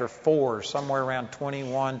chapter 4, somewhere around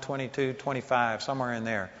 21, 22, 25, somewhere in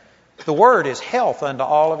there. The Word is health unto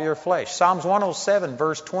all of your flesh. Psalms 107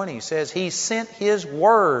 verse 20 says, He sent His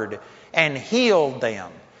Word and healed them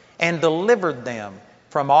and delivered them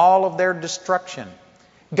from all of their destruction.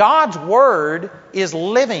 God's Word is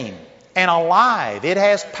living and alive. It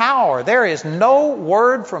has power. There is no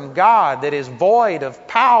word from God that is void of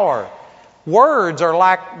power. Words are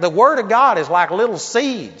like, the Word of God is like little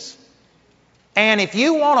seeds. And if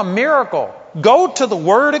you want a miracle, go to the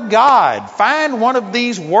Word of God. Find one of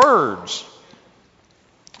these words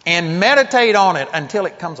and meditate on it until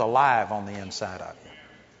it comes alive on the inside of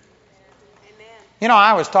you. You know,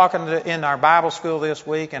 I was talking in our Bible school this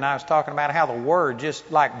week, and I was talking about how the Word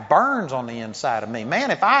just like burns on the inside of me.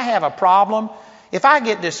 Man, if I have a problem, if I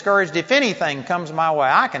get discouraged, if anything comes my way,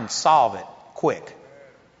 I can solve it quick.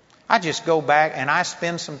 I just go back and I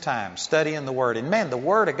spend some time studying the Word. And man, the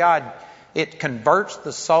Word of God, it converts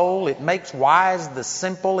the soul. It makes wise the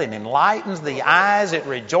simple. It enlightens the eyes. It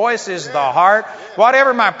rejoices the heart.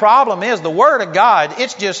 Whatever my problem is, the Word of God,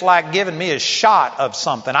 it's just like giving me a shot of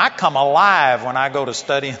something. I come alive when I go to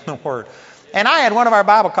studying the Word. And I had one of our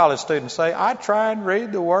Bible college students say, I try and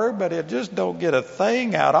read the Word, but it just don't get a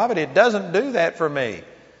thing out of it. It doesn't do that for me.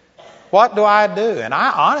 What do I do? And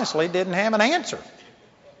I honestly didn't have an answer.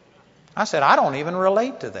 I said, I don't even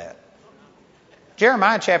relate to that.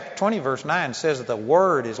 Jeremiah chapter 20 verse 9 says that the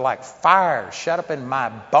Word is like fire shut up in my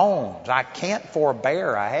bones. I can't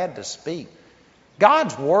forbear. I had to speak.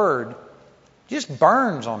 God's Word just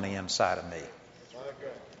burns on the inside of me.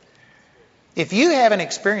 If you haven't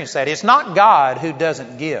experienced that, it's not God who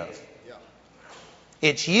doesn't give.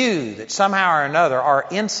 It's you that somehow or another are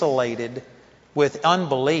insulated with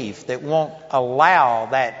unbelief that won't allow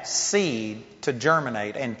that seed to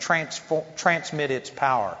germinate and transmit its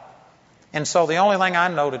power. And so the only thing I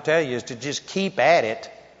know to tell you is to just keep at it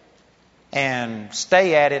and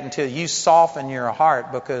stay at it until you soften your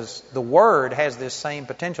heart, because the Word has this same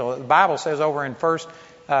potential. The Bible says over in 1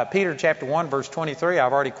 Peter chapter 1 verse 23,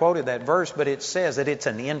 I've already quoted that verse, but it says that it's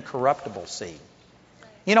an incorruptible seed.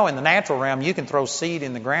 You know, in the natural realm, you can throw seed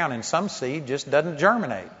in the ground and some seed just doesn't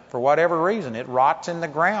germinate. For whatever reason, it rots in the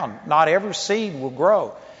ground. Not every seed will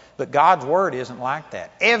grow. But God's Word isn't like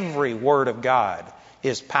that. Every Word of God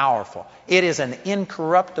is powerful. It is an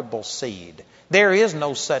incorruptible seed. There is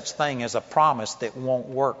no such thing as a promise that won't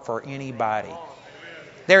work for anybody.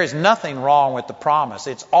 There is nothing wrong with the promise.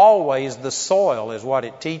 It's always the soil, is what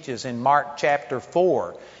it teaches in Mark chapter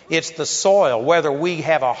 4. It's the soil, whether we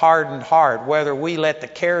have a hardened heart, whether we let the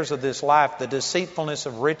cares of this life, the deceitfulness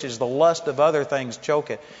of riches, the lust of other things choke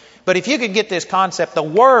it. But if you could get this concept, the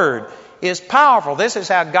Word is powerful. This is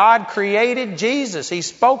how God created Jesus. He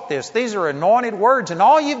spoke this. These are anointed words. And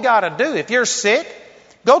all you've got to do, if you're sick,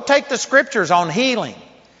 go take the Scriptures on healing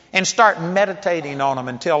and start meditating on them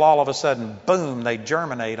until all of a sudden, boom, they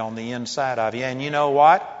germinate on the inside of you. And you know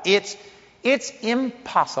what? It's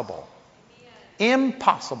impossible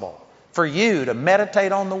for you to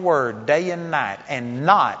meditate on the Word day and night and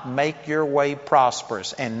not make your way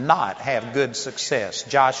prosperous and not have good success.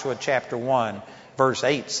 Joshua chapter 1 verse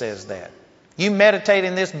 8 says that. You meditate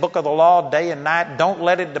in this book of the law day and night. Don't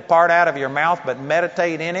let it depart out of your mouth, but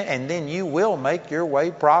meditate in it, and then you will make your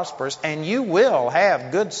way prosperous and you will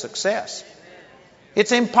have good success.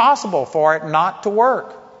 It's impossible for it not to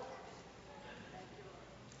work.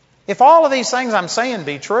 If all of these things I'm saying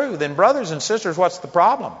be true, then brothers and sisters, what's the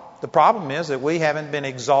problem? The problem is that we haven't been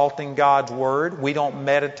exalting God's Word. We don't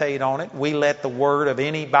meditate on it. We let the word of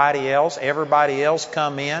anybody else, everybody else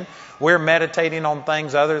come in. We're meditating on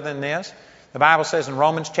things other than this. The Bible says in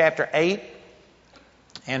Romans chapter 8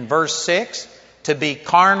 and verse 6, to be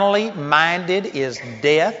carnally minded is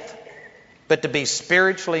death, but to be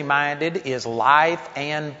spiritually minded is life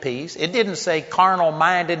and peace. It didn't say carnal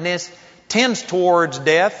mindedness tends towards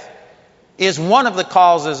death, is one of the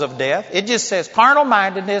causes of death. It just says carnal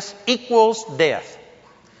mindedness equals death.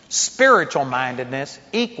 Spiritual mindedness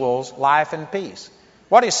equals life and peace.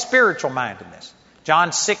 What is spiritual mindedness? John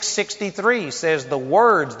 6:63 says, the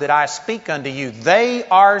words that I speak unto you, they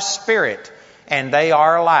are spirit and they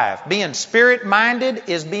are life. Being spirit-minded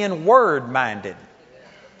is being word-minded.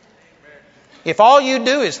 If all you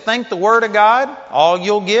do is think the Word of God, all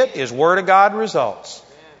you'll get is Word of God results.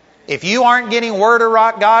 If you aren't getting Word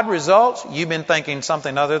of God results, you've been thinking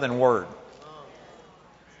something other than Word.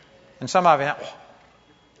 And some of you,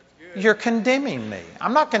 you're condemning me.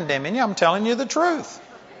 I'm not condemning you. I'm telling you the truth.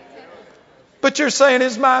 But you're saying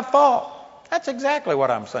it's my fault. That's exactly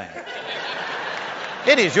what I'm saying.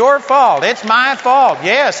 It is your fault. It's my fault.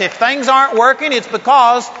 Yes, if things aren't working, it's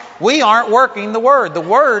because we aren't working the Word. The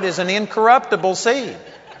Word is an incorruptible seed.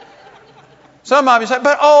 Some of you say,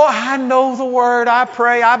 but I know the Word. I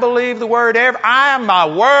pray. I believe the Word. I am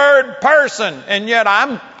a Word person. And yet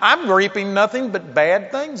I'm reaping nothing but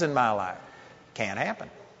bad things in my life. Can't happen.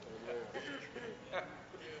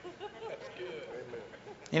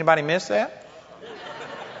 Anybody miss that?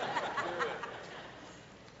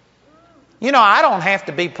 You know, I don't have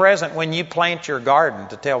to be present when you plant your garden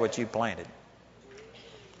to tell what you planted.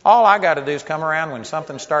 All I got to do is come around when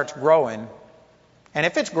something starts growing. And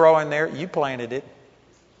if it's growing there, you planted it.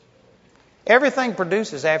 Everything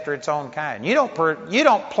produces after its own kind. You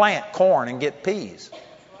don't plant corn and get peas.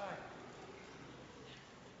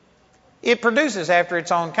 It produces after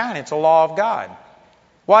its own kind. It's a law of God.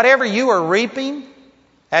 Whatever you are reaping,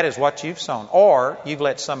 that is what you've sown. Or you've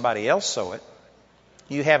let somebody else sow it.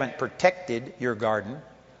 You haven't protected your garden.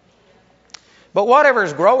 But whatever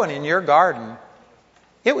is growing in your garden,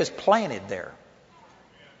 it was planted there.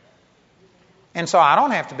 And so I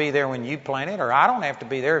don't have to be there when you plant it, or I don't have to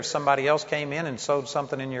be there if somebody else came in and sowed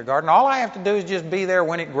something in your garden. All I have to do is just be there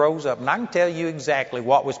when it grows up. And I can tell you exactly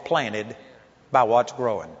what was planted by what's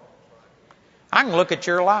growing. I can look at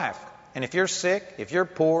your life. And if you're sick, if you're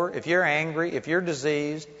poor, if you're angry, if you're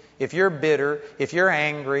diseased, if you're bitter, if you're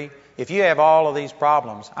angry, if you have all of these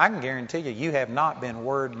problems, I can guarantee you, you have not been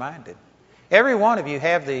word-minded. Every one of you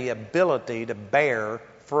have the ability to bear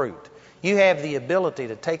fruit. You have the ability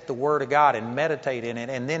to take the Word of God and meditate in it,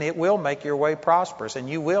 and then it will make your way prosperous, and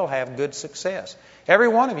you will have good success. Every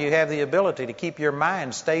one of you have the ability to keep your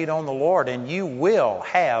mind stayed on the Lord, and you will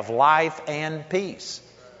have life and peace.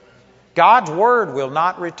 God's Word will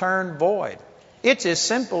not return void. It's as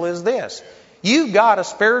simple as this. You've got a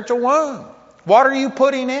spiritual womb. What are you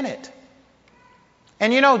putting in it?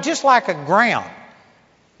 And you know, just like a ground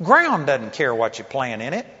doesn't care what you plant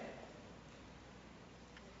in it.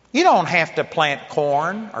 You don't have to plant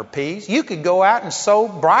corn or peas. You could go out and sow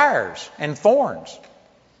briars and thorns.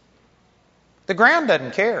 The ground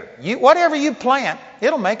doesn't care. Whatever you plant,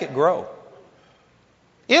 it'll make it grow.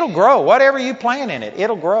 It'll grow. Whatever you plant in it,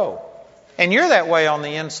 it'll grow. And you're that way on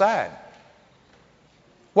the inside.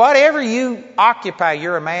 Whatever you occupy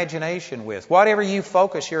your imagination with, whatever you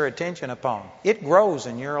focus your attention upon, it grows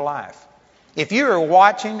in your life. If you are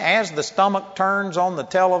watching as the stomach turns on the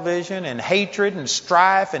television, and hatred and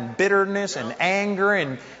strife and bitterness and anger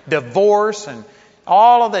and divorce and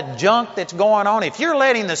all of the junk that's going on, if you're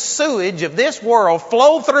letting the sewage of this world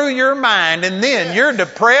flow through your mind, and then you're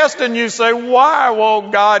depressed and you say, why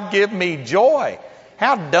won't God give me joy?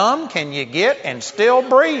 How dumb can you get and still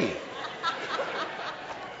breathe?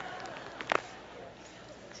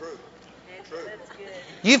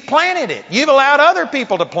 You've planted it. You've allowed other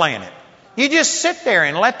people to plant it. You just sit there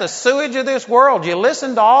and let the sewage of this world, you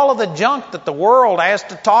listen to all of the junk that the world has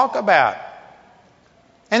to talk about.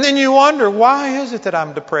 And then you wonder, why is it that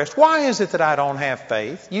I'm depressed? Why is it that I don't have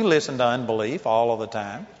faith? You listen to unbelief all of the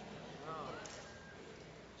time.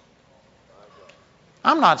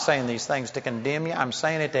 I'm not saying these things to condemn you. I'm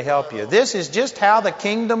saying it to help you. This is just how the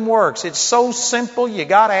kingdom works. It's so simple, you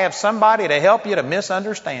got to have somebody to help you to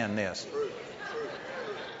misunderstand this.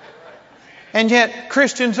 And yet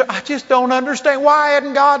Christians, I just don't understand. Why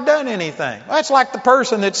hadn't God done anything? That's like the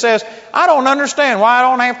person that says, I don't understand why I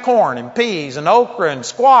don't have corn and peas and okra and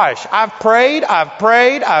squash. I've prayed, I've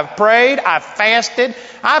fasted,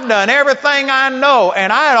 I've done everything I know,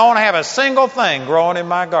 and I don't have a single thing growing in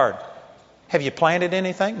my garden. Have you planted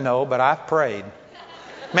anything? No, but I've prayed.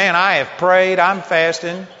 Man, I have prayed, I'm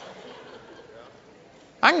fasting.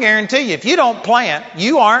 I can guarantee you, if you don't plant,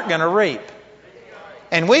 you aren't going to reap.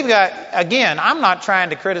 And we've got, again, I'm not trying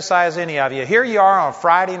to criticize any of you. Here you are on a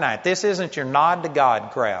Friday night. This isn't your nod to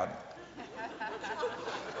God crowd.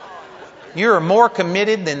 You're more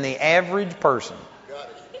committed than the average person.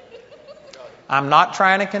 I'm not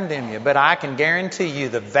trying to condemn you, but I can guarantee you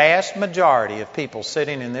the vast majority of people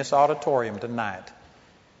sitting in this auditorium tonight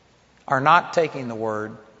are not taking the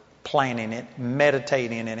Word, planning it,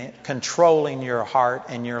 meditating in it, controlling your heart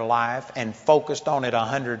and your life, and focused on it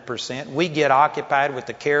 100%. We get occupied with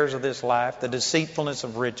the cares of this life, the deceitfulness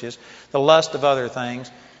of riches, the lust of other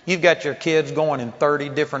things. You've got your kids going in 30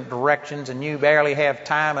 different directions, and you barely have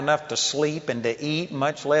time enough to sleep and to eat,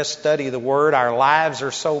 much less study the Word. Our lives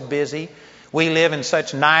are so busy. We live in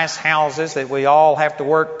such nice houses that we all have to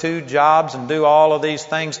work 2 jobs and do all of these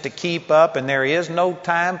things to keep up, and there is no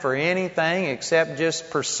time for anything except just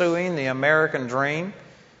pursuing the American dream.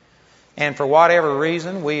 And for whatever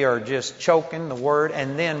reason, we are just choking the Word,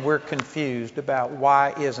 and then we're confused about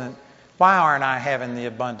why aren't I having the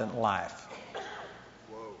abundant life?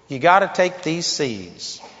 You got to take these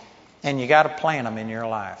seeds and you got to plant them in your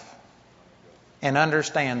life. And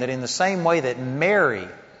understand that in the same way that Mary,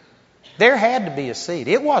 there had to be a seed.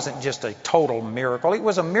 It wasn't just a total miracle. It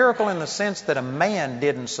was a miracle in the sense that a man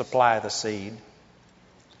didn't supply the seed.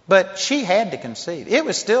 But she had to conceive. It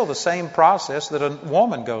was still the same process that a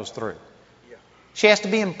woman goes through. She has to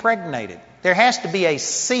be impregnated. There has to be a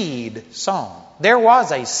seed sown. There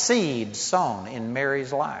was a seed sown in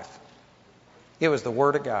Mary's life. It was the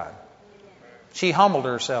Word of God. She humbled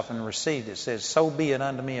herself and received it. It says, so be it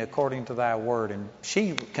unto me according to thy word. And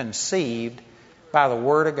she conceived by the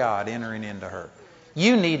Word of God entering into her.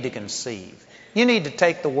 You need to conceive. You need to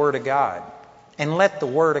take the Word of God and let the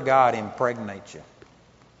Word of God impregnate you.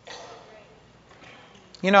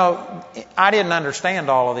 You know, I didn't understand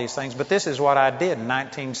all of these things, but this is what I did in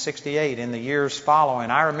 1968 in the years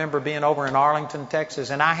following. I remember being over in Arlington,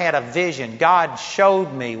 Texas, and I had a vision. God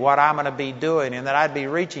showed me what I'm going to be doing and that I'd be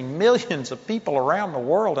reaching millions of people around the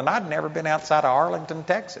world, and I'd never been outside of Arlington,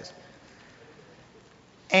 Texas.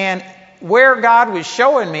 And where God was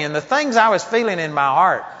showing me and the things I was feeling in my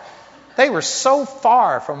heart, they were so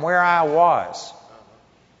far from where I was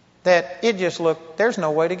that it just looked, there's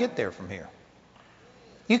no way to get there from here.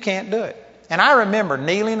 You can't do it. And I remember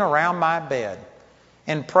kneeling around my bed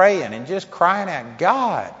and praying and just crying out,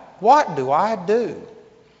 God, what do I do?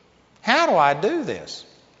 How do I do this?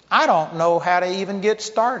 I don't know how to even get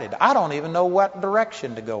started. I don't even know what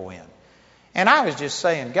direction to go in. And I was just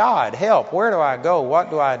saying, God, help. Where do I go? What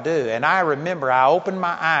do I do? And I remember I opened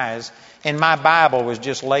my eyes and my Bible was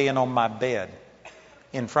just laying on my bed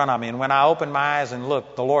in front of me. And when I opened my eyes and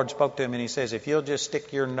looked, the Lord spoke to me and He says, if you'll just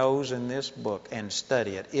stick your nose in this book and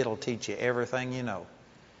study it, it'll teach you everything you know.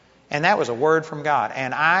 And that was a word from God.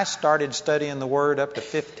 And I started studying the Word up to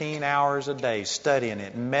 15 hours a day, studying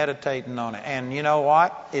it, meditating on it. And you know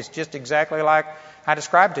what? It's just exactly like I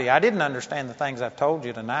described to you. I didn't understand the things I've told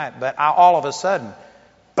you tonight, but all of a sudden,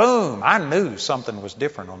 boom, I knew something was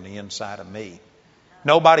different on the inside of me.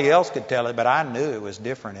 Nobody else could tell it, but I knew it was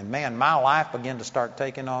different. And man, my life began to start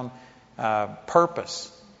taking on purpose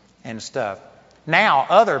and stuff. Now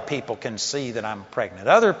other people can see that I'm pregnant.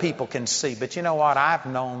 Other people can see. But you know what? I've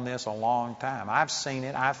known this a long time. I've seen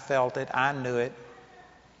it. I've felt it. I knew it.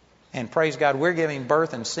 And praise God, we're giving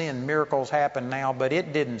birth and seeing miracles happen now, but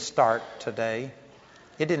it didn't start today.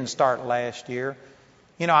 It didn't start last year.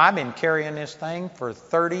 You know, I've been carrying this thing for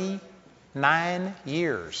 39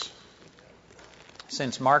 years.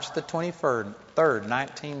 Since March the 23rd,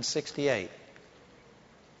 1968.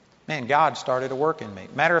 Man, God started to work in me.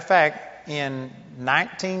 Matter of fact, in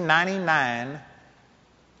 1999,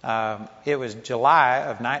 it was July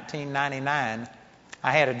of 1999,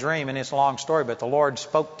 I had a dream, and it's a long story, but the Lord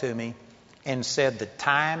spoke to me and said, the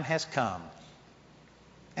time has come.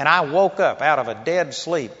 And I woke up out of a dead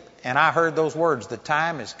sleep, and I heard those words, the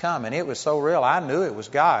time has come, and it was so real, I knew it was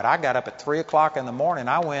God. I got up at 3 o'clock in the morning,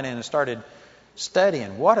 I went in and started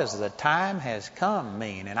studying, what does the time has come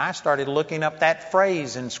mean? And I started looking up that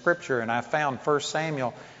phrase in Scripture, and I found 1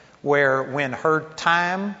 Samuel where when her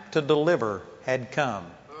time to deliver had come.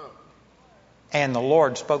 And the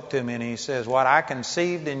Lord spoke to me and He says, what I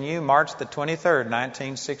conceived in you March the 23rd,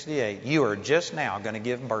 1968, you are just now going to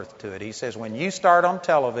give birth to it. He says, when you start on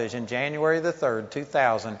television, January the 3rd,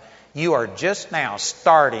 2000, you are just now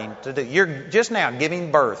starting to do, you're just now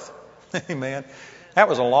giving birth. Amen. That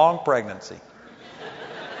was a long pregnancy.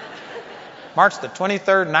 March the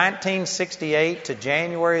 23rd, 1968 to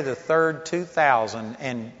January the 3rd, 2000.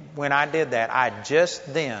 And when I did that, I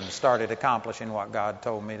just then started accomplishing what God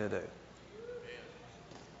told me to do.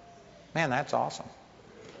 Man, that's awesome.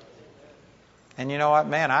 And you know what,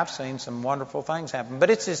 man, I've seen some wonderful things happen. But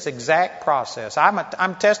it's this exact process.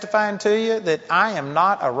 I'm testifying to you that I am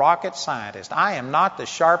not a rocket scientist. I am not the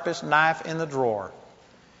sharpest knife in the drawer.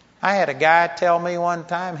 I had a guy tell me one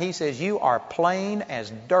time, he says, you are plain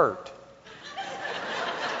as dirt.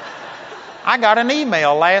 I got an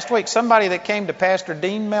email last week, somebody that came to Pastor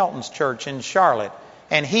Dean Melton's church in Charlotte,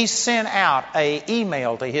 and he sent out an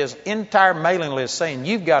email to his entire mailing list saying,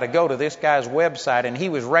 you've got to go to this guy's website, and he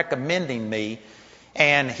was recommending me.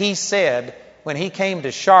 And he said, when he came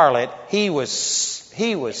to Charlotte, he was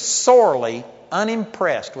sorely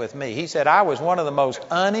unimpressed with me. He said, I was one of the most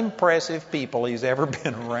unimpressive people he's ever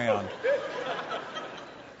been around.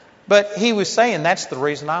 But he was saying that's the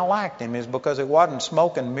reason I liked him, is because it wasn't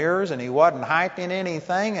smoke and mirrors and he wasn't hyping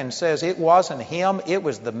anything, and says it wasn't him, it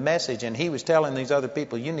was the message. And he was telling these other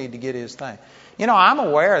people, you need to get his thing. You know, I'm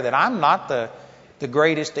aware that I'm not the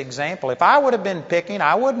greatest example. If I would have been picking,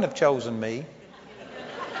 I wouldn't have chosen me.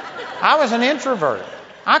 I was an introvert.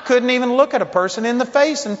 I couldn't even look at a person in the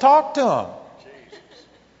face and talk to them.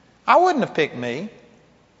 I wouldn't have picked me.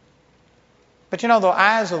 But you know, the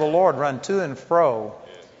eyes of the Lord run to and fro,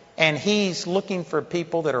 and He's looking for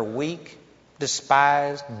people that are weak,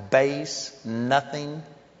 despised, base, nothing,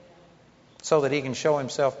 so that He can show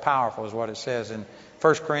Himself powerful, is what it says in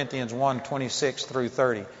 1 Corinthians 1:26 through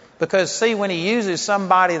 30. Because, see, when He uses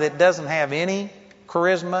somebody that doesn't have any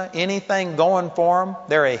charisma, anything going for them,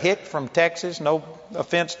 they're a hick from Texas, no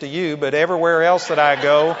offense to you, but everywhere else that I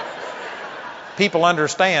go, people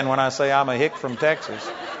understand when I say I'm a hick from Texas.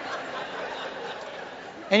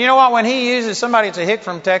 And you know what? When He uses somebody that's a hick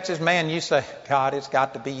from Texas, man, you say, God, it's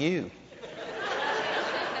got to be you.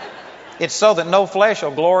 It's so that no flesh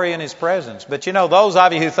will glory in His presence. But you know, those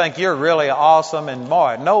of you who think you're really awesome and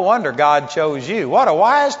boy, no wonder God chose you. What a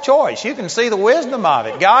wise choice. You can see the wisdom of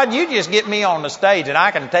it. God, you just get me on the stage and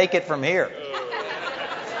I can take it from here.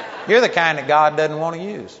 You're the kind that God doesn't want to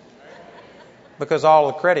use, because all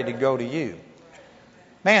the credit would go to you.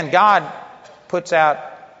 Man, God puts out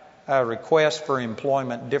a request for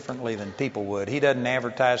employment differently than people would. He doesn't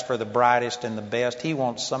advertise for the brightest and the best. He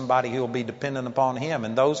wants somebody who will be dependent upon Him.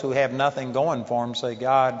 And those who have nothing going for them say,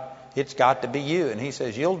 God, it's got to be you. And He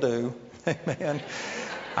says, you'll do. Amen.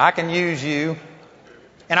 I can use you.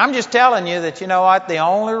 And I'm just telling you that, you know what, the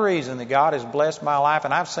only reason that God has blessed my life,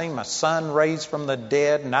 and I've seen my son raised from the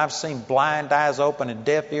dead, and I've seen blind eyes open and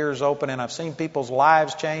deaf ears open, and I've seen people's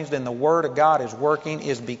lives changed, and the Word of God is working,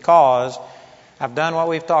 is because I've done what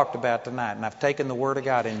we've talked about tonight, and I've taken the Word of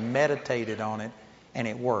God and meditated on it, and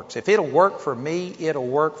it works. If it'll work for me, it'll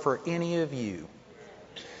work for any of you.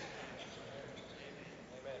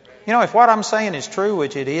 You know, if what I'm saying is true,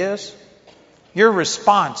 which it is, your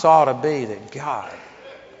response ought to be that, God,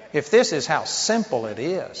 if this is how simple it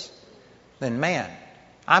is, then man,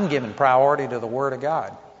 I'm giving priority to the Word of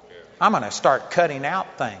God. I'm going to start cutting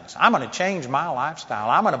out things. I'm going to change my lifestyle.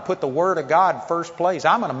 I'm going to put the Word of God first place.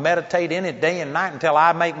 I'm going to meditate in it day and night until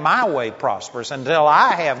I make my way prosperous, until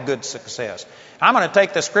I have good success. I'm going to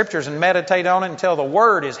take the Scriptures and meditate on it until the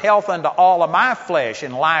Word is health unto all of my flesh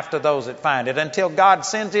and life to those that find it, until God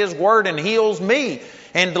sends His Word and heals me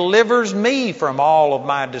and delivers me from all of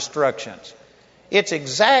my destructions. It's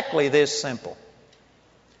exactly this simple.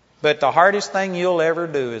 But the hardest thing you'll ever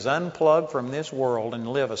do is unplug from this world and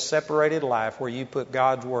live a separated life where you put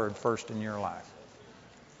God's Word first in your life.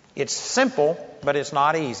 It's simple, but it's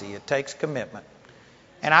not easy. It takes commitment.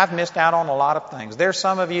 And I've missed out on a lot of things. There's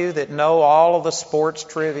some of you that know all of the sports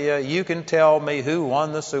trivia. You can tell me who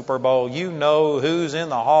won the Super Bowl. You know who's in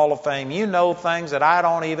the Hall of Fame. You know things that I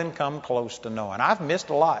don't even come close to knowing. I've missed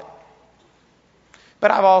a lot. But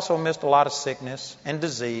I've also missed a lot of sickness and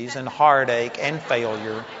disease and heartache and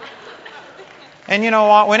failure. And you know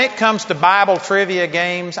what? When it comes to Bible trivia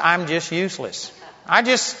games, I'm just useless.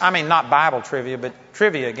 Not Bible trivia, but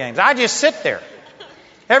trivia games. I just sit there.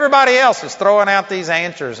 Everybody else is throwing out these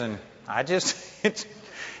answers, and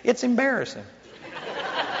it's embarrassing.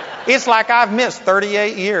 It's like I've missed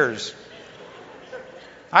 38 years.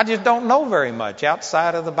 I just don't know very much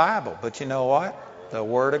outside of the Bible. But you know what? The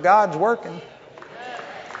Word of God's working.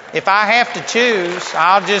 If I have to choose,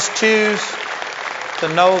 I'll just choose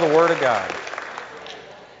to know the Word of God.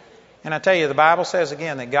 And I tell you, the Bible says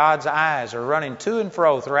again that God's eyes are running to and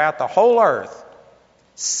fro throughout the whole earth,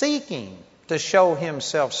 seeking to show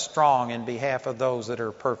Himself strong in behalf of those that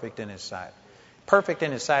are perfect in His sight. Perfect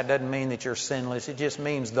in His sight doesn't mean that you're sinless. It just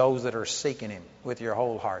means those that are seeking Him with your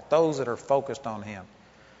whole heart, those that are focused on Him.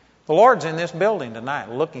 The Lord's in this building tonight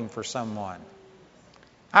looking for someone.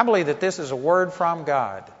 I believe that this is a word from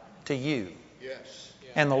God to you. Yes.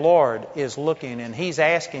 And the Lord is looking, and He's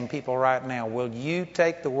asking people right now, will you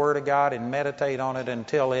take the Word of God and meditate on it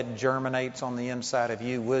until it germinates on the inside of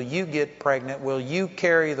you? Will you get pregnant? Will you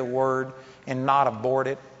carry the Word and not abort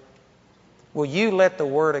it? Will you let the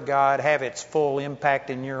Word of God have its full impact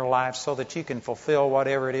in your life so that you can fulfill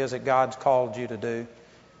whatever it is that God's called you to do?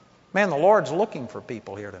 Man, the Lord's looking for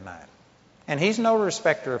people here tonight. And He's no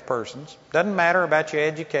respecter of persons. Doesn't matter about your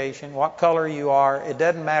education, what color you are. It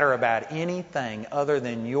doesn't matter about anything other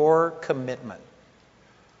than your commitment.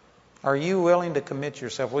 Are you willing to commit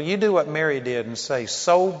yourself? Will you do what Mary did and say,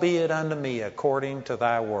 so be it unto me according to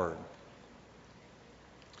thy word?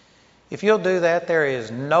 If you'll do that, there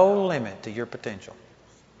is no limit to your potential.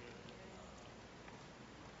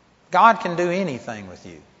 God can do anything with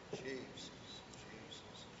you.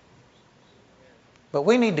 But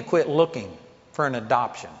we need to quit looking for an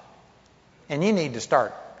adoption. And you need to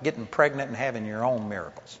start getting pregnant and having your own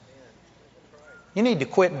miracles. You need to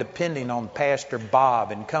quit depending on Pastor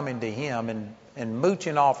Bob and coming to him and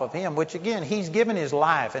mooching off of him, which again, he's given his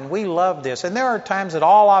life, and we love this. And there are times that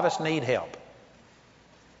all of us need help.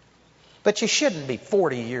 But you shouldn't be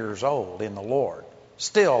 40 years old in the Lord,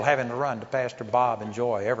 still having to run to Pastor Bob and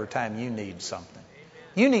Joy every time you need something.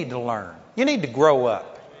 You need to learn. You need to grow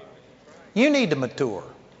up. You need to mature.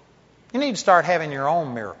 You need to start having your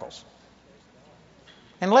own miracles.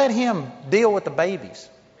 And let Him deal with the babies.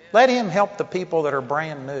 Let Him help the people that are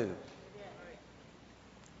brand new.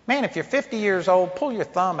 Man, if you're 50 years old, pull your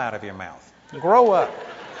thumb out of your mouth. Grow up.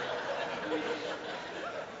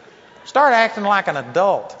 Start acting like an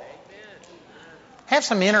adult. Have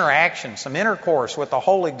some interaction, some intercourse with the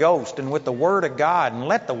Holy Ghost and with the Word of God, and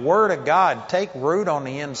let the Word of God take root on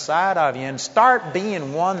the inside of you, and start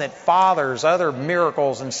being one that fathers other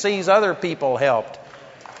miracles and sees other people helped.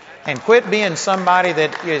 And quit being somebody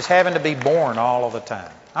that is having to be born all of the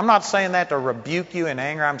time. I'm not saying that to rebuke you in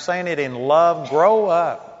anger. I'm saying it in love. Grow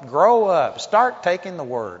up. Grow up. Start taking the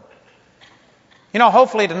Word. You know,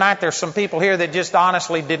 hopefully tonight there's some people here that just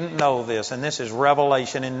honestly didn't know this, and this is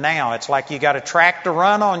revelation, and now it's like you got a track to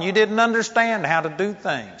run on. You didn't understand how to do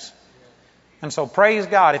things. And so praise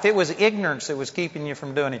God. If it was ignorance that was keeping you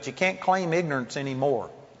from doing it, you can't claim ignorance anymore.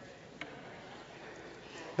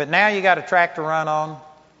 But now you got a track to run on.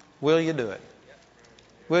 Will you do it?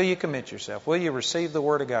 Will you commit yourself? Will you receive the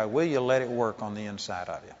Word of God? Will you let it work on the inside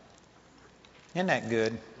of you? Isn't that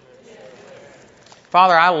good?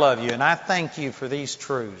 Father, I love you, and I thank you for these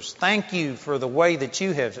truths. Thank you for the way that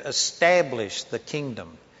you have established the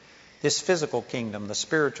kingdom, this physical kingdom, the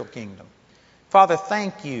spiritual kingdom. Father,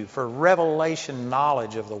 thank you for revelation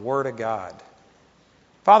knowledge of the Word of God.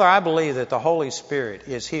 Father, I believe that the Holy Spirit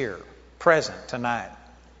is here, present tonight,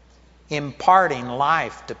 imparting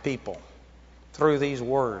life to people through these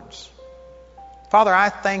words. Father, I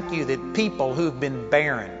thank you that people who've been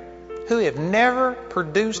barren, who have never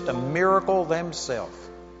produced a miracle themselves,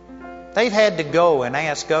 they've had to go and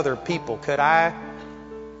ask other people, could I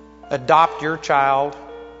adopt your child?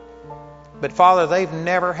 But Father, they've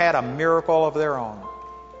never had a miracle of their own.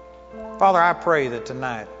 Father, I pray that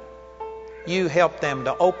tonight you help them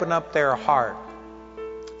to open up their heart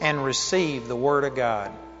and receive the Word of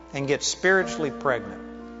God and get spiritually pregnant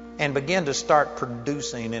and begin to start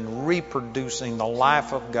producing and reproducing the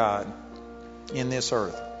life of God in this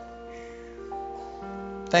earth.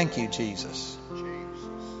 Thank you, Jesus.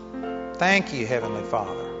 Thank you, Heavenly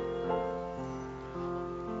Father.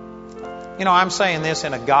 You know, I'm saying this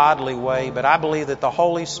in a godly way, but I believe that the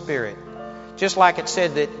Holy Spirit, just like it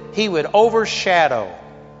said that He would overshadow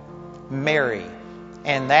Mary,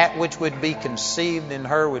 and that which would be conceived in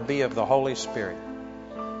her would be of the Holy Spirit.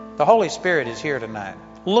 The Holy Spirit is here tonight,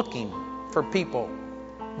 looking for people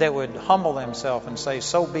that would humble themselves and say,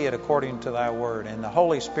 so be it according to thy word. And the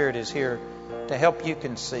Holy Spirit is here to help you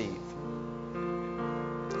conceive.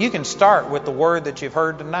 You can start with the word that you've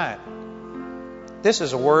heard tonight. This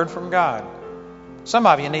is a word from God. Some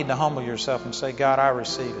of you need to humble yourself and say, God, I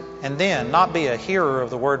receive it. And then not be a hearer of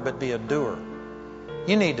the word, but be a doer.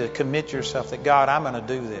 You need to commit yourself that, God, I'm going to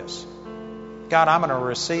do this. God, I'm going to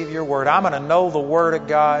receive your word. I'm going to know the word of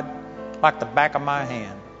God like the back of my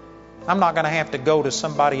hand. I'm not going to have to go to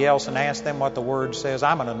somebody else and ask them what the Word says.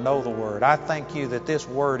 I'm going to know the Word. I thank you that this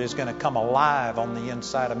Word is going to come alive on the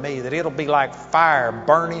inside of me, that it'll be like fire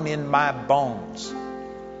burning in my bones.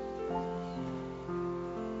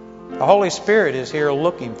 The Holy Spirit is here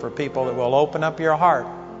looking for people that will open up your heart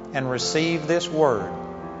and receive this Word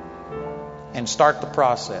and start the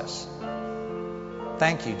process.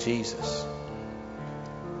 Thank you, Jesus.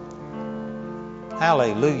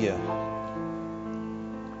 Hallelujah.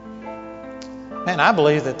 Man, I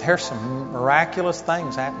believe that there's some miraculous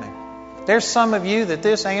things happening. There's some of you that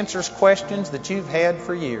this answers questions that you've had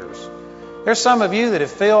for years. There's some of you that have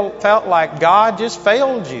felt like God just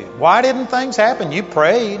failed you. Why didn't things happen? You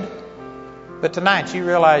prayed, but tonight you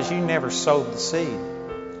realize you never sowed the seed.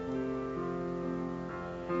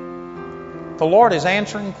 The Lord is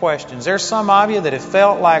answering questions. There's some of you that have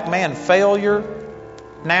felt like, man, failure.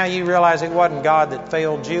 Now you realize it wasn't God that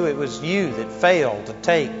failed you. It was you that failed to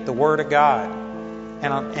take the Word of God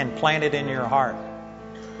and plant it in your heart.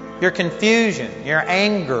 Your confusion, your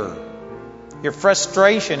anger, your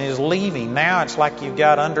frustration is leaving. Now it's like you've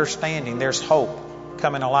got understanding. There's hope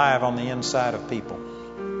coming alive on the inside of people.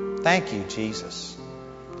 Thank you, Jesus.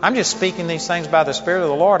 I'm just speaking these things by the Spirit of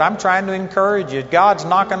the Lord. I'm trying to encourage you. God's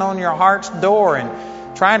knocking on your heart's door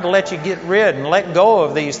and trying to let you get rid and let go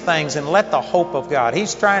of these things and let the hope of God.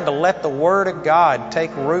 He's trying to let the Word of God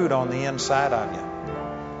take root on the inside of you.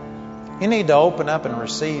 You need to open up and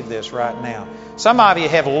receive this right now. Some of you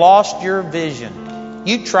have lost your vision.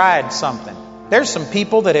 You tried something. There's some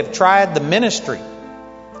people that have tried the ministry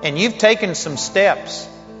and you've taken some steps,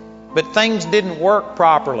 but things didn't work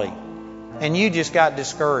properly and you just got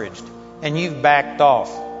discouraged and you've backed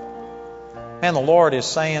off. Man, the Lord is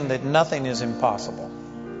saying that nothing is impossible.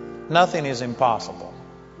 Nothing is impossible.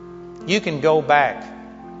 You can go back.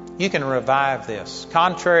 You can revive this.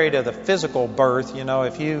 Contrary to the physical birth, you know,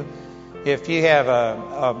 if you have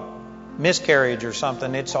a miscarriage or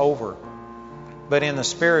something, it's over. But in the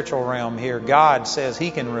spiritual realm here, God says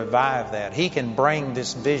He can revive that. He can bring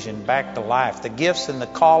this vision back to life. The gifts and the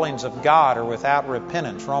callings of God are without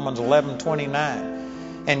repentance. Romans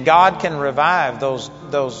 11:29. And God can revive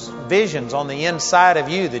those visions on the inside of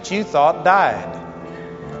you that you thought died.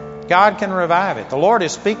 God can revive it. The Lord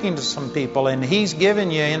is speaking to some people, and He's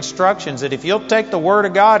given you instructions that if you'll take the Word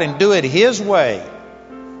of God and do it His way,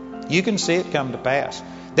 you can see it come to pass.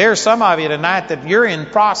 There are some of you tonight that you're in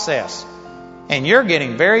process, and you're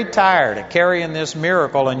getting very tired of carrying this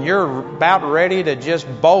miracle, and you're about ready to just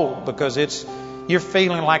bolt because you're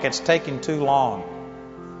feeling like it's taking too long.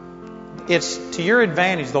 It's to your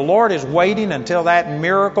advantage. The Lord is waiting until that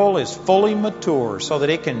miracle is fully mature so that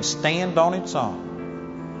it can stand on its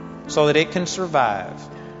own, so that it can survive.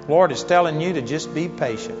 The Lord is telling you to just be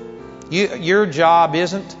patient. Your job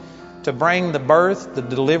isn't to bring the birth, the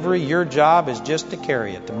delivery. Your job is just to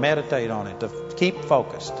carry it, to meditate on it, to keep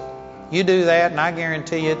focused. You do that, and I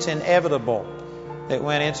guarantee you it's inevitable that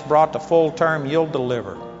when it's brought to full term, you'll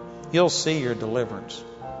deliver. You'll see your deliverance.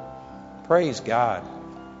 Praise God.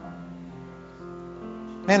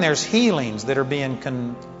 And there's healings that are being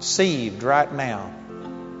conceived right now.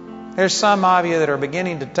 There's some of you that are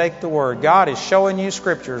beginning to take the Word. God is showing you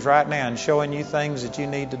scriptures right now and showing you things that you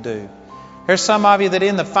need to do. There's some of you that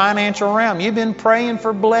in the financial realm, you've been praying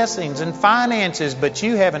for blessings and finances, but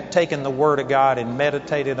you haven't taken the Word of God and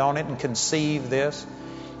meditated on it and conceived this.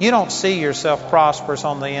 You don't see yourself prosperous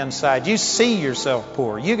on the inside. You see yourself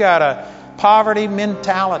poor. You got a poverty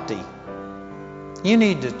mentality. You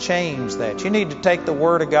need to change that. You need to take the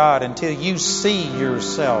Word of God until you see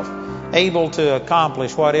yourself able to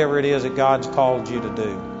accomplish whatever it is that God's called you to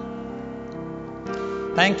do.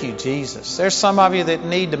 Thank you, Jesus. There's some of you that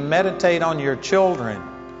need to meditate on your children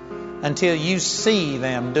until you see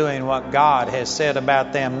them doing what God has said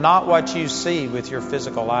about them, not what you see with your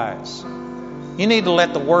physical eyes. You need to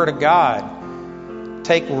let the Word of God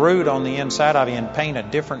take root on the inside of you and paint a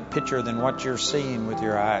different picture than what you're seeing with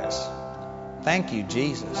your eyes. Thank you,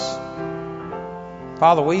 Jesus.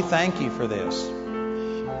 Father, we thank you for this.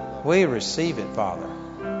 We receive it, Father.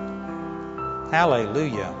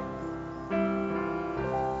 Hallelujah.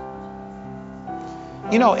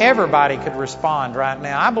 You know, everybody could respond right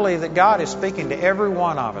now. I believe that God is speaking to every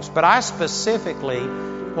one of us. But I specifically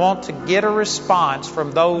want to get a response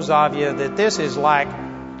from those of you that this is like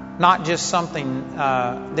not just something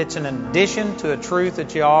that's an addition to a truth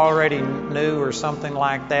that you already knew or something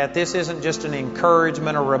like that. This isn't just an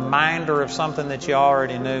encouragement, a reminder of something that you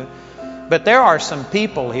already knew. But there are some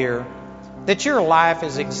people here that your life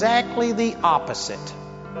is exactly the opposite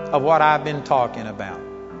of what I've been talking about.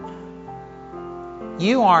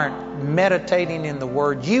 You aren't meditating in the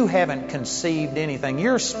Word. You haven't conceived anything.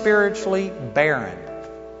 You're spiritually barren.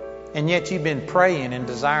 And yet you've been praying and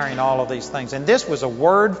desiring all of these things. And this was a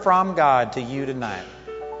word from God to you tonight.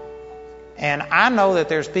 And I know that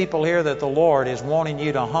there's people here that the Lord is wanting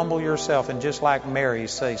you to humble yourself and just like Mary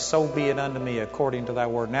say, so be it unto me according to thy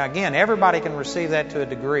word. Now again, everybody can receive that to a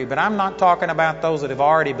degree, but I'm not talking about those that have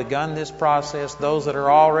already begun this process, those that are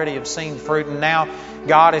already have seen fruit, and now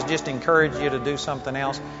God has just encouraged you to do something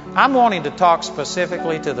else. I'm wanting to talk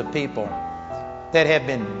specifically to the people that have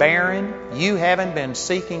been barren. You haven't been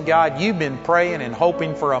seeking God. You've been praying and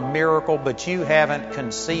hoping for a miracle, but you haven't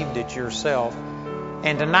conceived it yourself.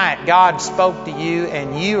 And tonight, God spoke to you,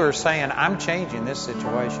 and you are saying, I'm changing this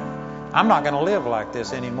situation. I'm not going to live like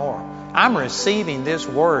this anymore. I'm receiving this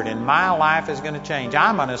word, and my life is going to change.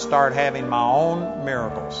 I'm going to start having my own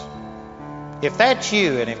miracles. If that's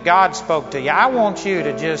you, and if God spoke to you, I want you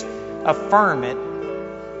to just affirm it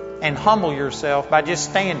and humble yourself by just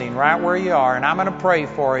standing right where you are. And I'm going to pray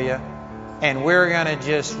for you. And we're going to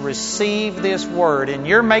just receive this word. And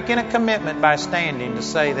you're making a commitment by standing to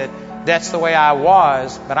say that that's the way I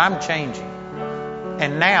was, but I'm changing.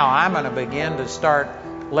 And now I'm going to begin to start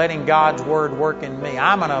letting God's word work in me.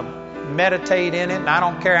 I'm going to meditate in it, and I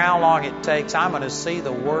don't care how long it takes. I'm going to see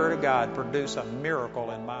the word of God produce a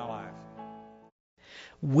miracle in my life.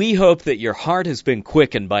 We hope that your heart has been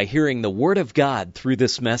quickened by hearing the Word of God through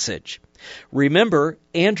this message. Remember,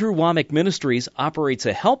 Andrew Wommack Ministries operates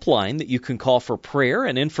a helpline that you can call for prayer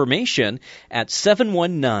and information at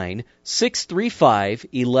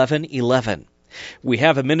 719-635-1111. We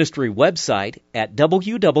have a ministry website at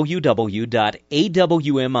www.awmi.net,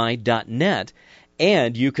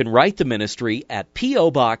 and you can write the ministry at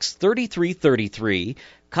P.O. Box 3333,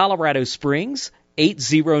 Colorado Springs,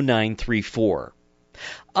 80934.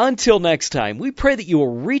 Until next time, we pray that you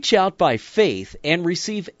will reach out by faith and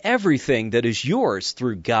receive everything that is yours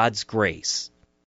through God's grace.